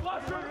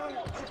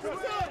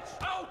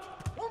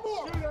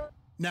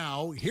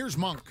 Now, here's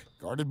Monk,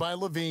 guarded by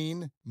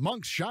Levine.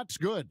 Monk's shot's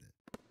good.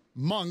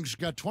 Monk's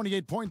got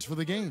 28 points for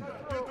the game.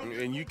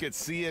 And you could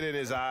see it in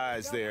his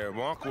eyes there.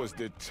 Monk was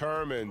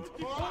determined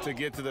to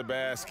get to the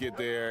basket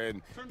there,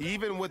 and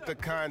even with the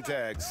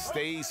contact,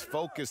 stays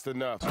focused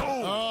enough.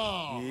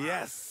 Oh.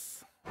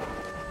 Yes.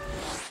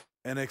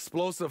 An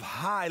explosive,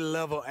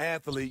 high-level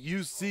athlete.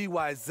 You see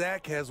why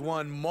Zach has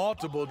won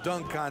multiple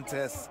dunk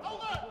contests.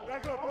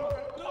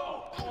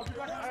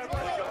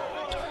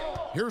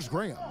 Here's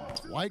Graham.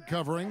 White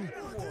covering.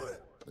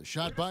 The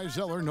shot by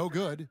Zeller, no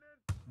good.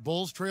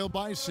 Bulls trail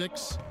by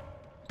 6.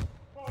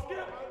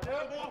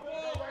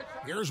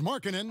 Here's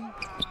Markkanen.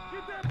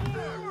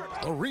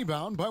 A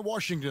rebound by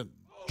Washington.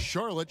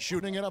 Charlotte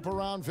shooting it up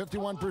around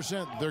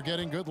 51%. They're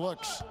getting good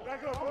looks.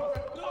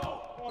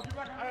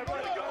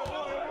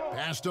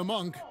 Pass to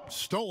Monk.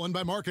 Stolen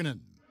by Markkanen.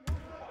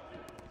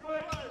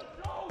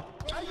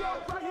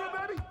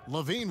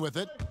 Levine with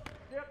it.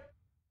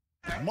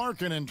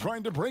 Markkanen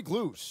trying to break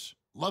loose.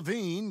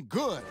 Levine,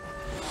 good.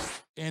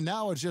 And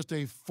now it's just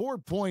a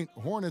 4-point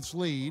Hornets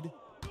lead.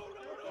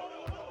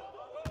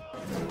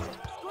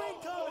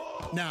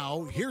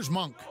 Now, here's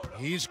Monk.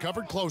 He's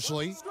covered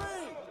closely.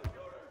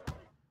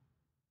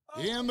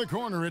 In the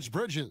corner, it's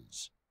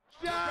Bridges.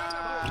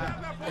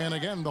 And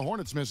again, the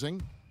Hornets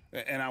missing.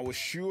 And I was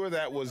sure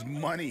that was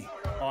money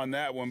on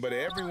that one, but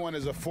everyone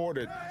is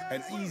afforded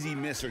an easy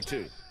miss or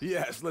two.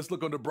 Yes, let's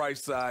look on the bright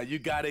side. You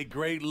got a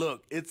great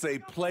look. It's a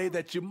play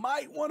that you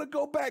might want to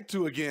go back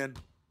to again.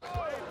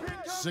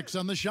 6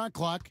 on the shot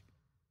clock.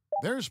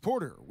 There's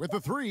Porter with the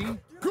 3.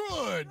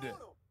 Good!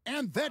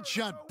 And that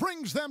shot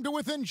brings them to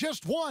within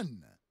just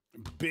 1.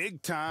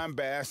 Big-time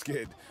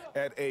basket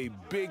at a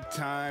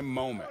big-time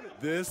moment.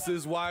 This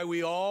is why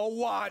we all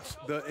watch.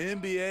 The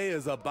NBA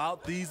is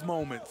about these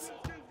moments.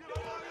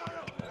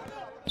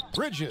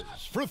 Bridges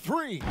for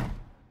 3.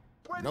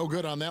 No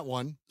good on that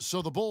one,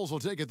 so the Bulls will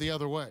take it the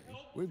other way.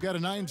 We've got a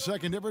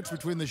 9-second difference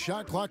between the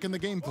shot clock and the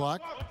game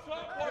clock.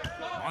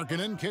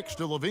 Markkanen kicks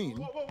to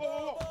Levine.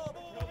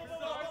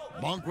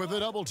 Monk with a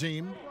double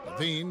team.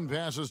 Levine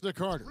passes to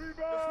Carter.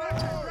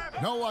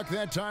 No luck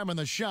that time on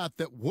the shot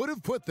that would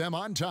have put them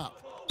on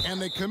top.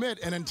 And they commit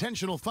an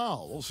intentional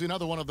foul. We'll see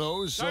another one of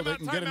those so they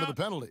can get into the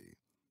penalty.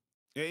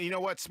 Yeah, you know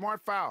what?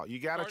 Smart foul. You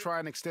got to try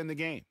and extend the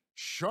game.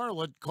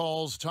 Charlotte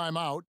calls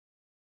timeout.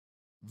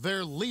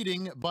 They're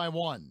leading by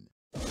 1.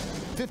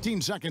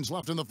 15 seconds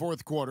left in the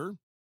fourth quarter.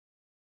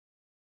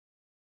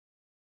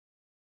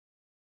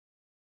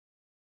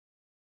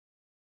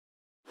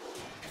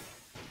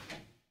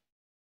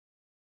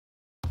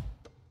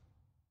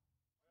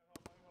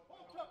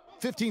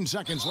 "15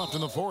 seconds left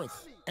in the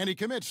fourth, and he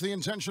commits the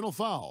intentional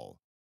foul.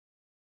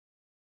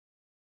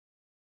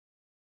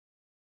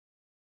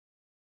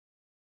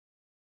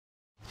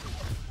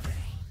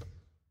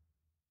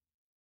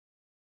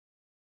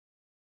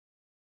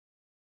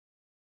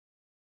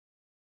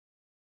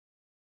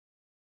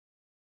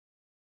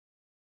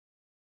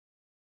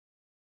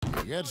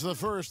 Gets the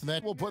first, and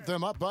that will put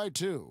them up by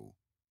 2.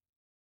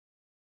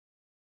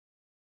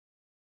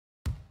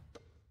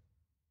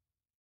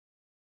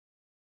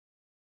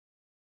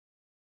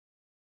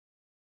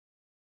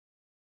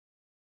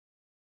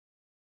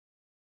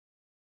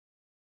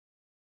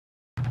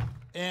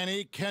 And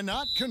he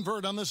cannot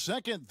convert on the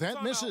second.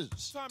 That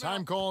misses.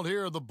 Time called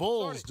here. The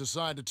Bulls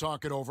decide to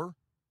talk it over.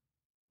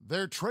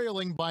 They're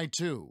trailing by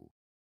 2.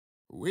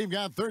 We've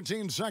got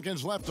 13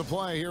 seconds left to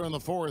play here in the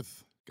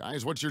fourth.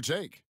 Guys, what's your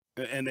take?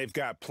 And they've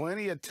got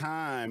plenty of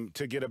time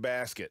to get a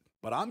basket.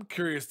 But I'm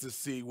curious to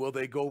see, will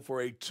they go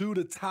for a 2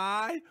 to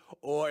tie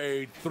or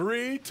a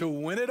 3 to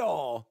win it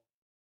all?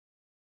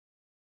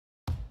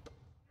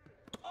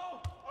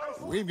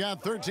 We've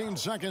got 13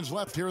 seconds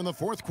left here in the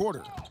fourth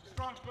quarter.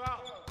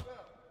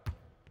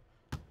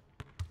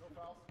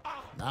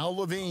 Now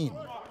Levine,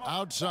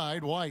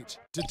 outside White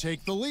to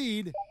take the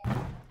lead.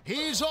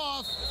 He's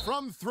off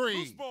from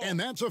 3, and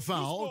that's a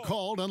foul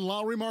called on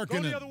Lauri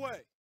Markkanen.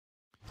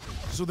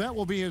 So that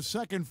will be his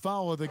second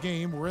foul of the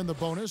game. We're in the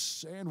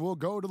bonus, and we'll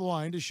go to the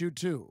line to shoot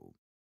 2.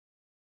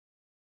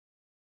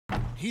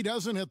 He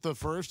doesn't hit the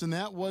first, and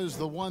that was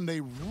the one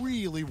they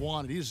really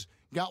wanted. He's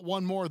got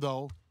one more,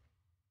 though.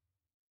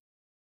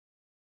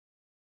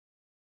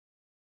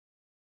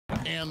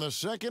 And the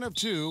second of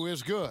 2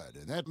 is good,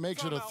 and that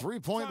makes it a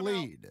 3-point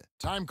lead.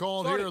 Time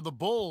called here. The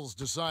Bulls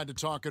decide to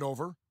talk it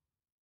over.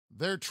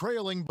 They're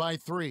trailing by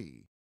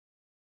 3.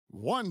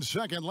 1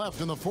 second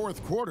left in the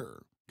fourth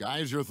quarter.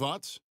 Guys, your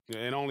thoughts?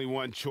 And only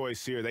one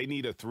choice here. They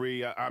need a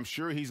 3. I'm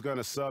sure he's going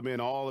to sub in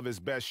all of his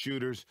best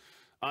shooters.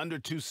 Under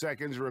 2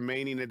 seconds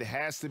remaining. It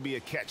has to be a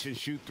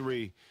catch-and-shoot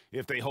 3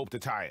 if they hope to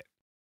tie it.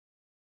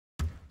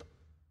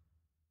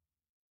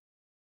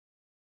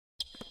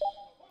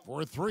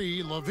 For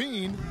 3,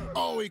 Levine.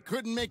 Oh, he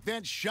couldn't make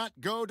that shot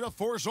go to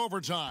force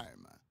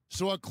overtime.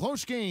 So a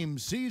close game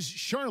sees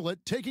Charlotte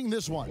taking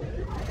this one.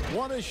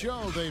 What a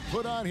show they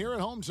put on here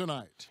at home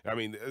tonight. I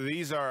mean,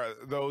 these are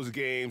those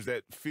games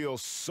that feel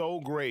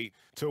so great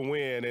to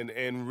win,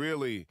 and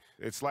really,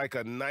 it's like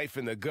a knife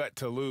in the gut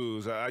to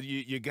lose.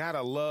 You got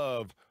to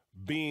love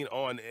being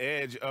on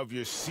edge of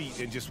your seat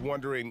and just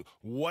wondering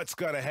what's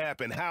going to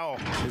happen. How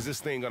is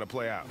this thing going to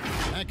play out?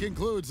 That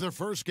concludes the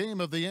first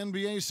game of the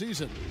NBA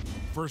season.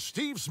 For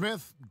Steve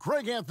Smith,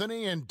 Greg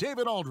Anthony, and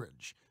David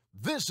Aldridge,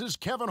 this is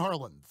Kevin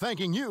Harlan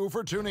thanking you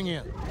for tuning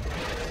in.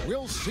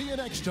 We'll see you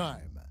next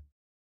time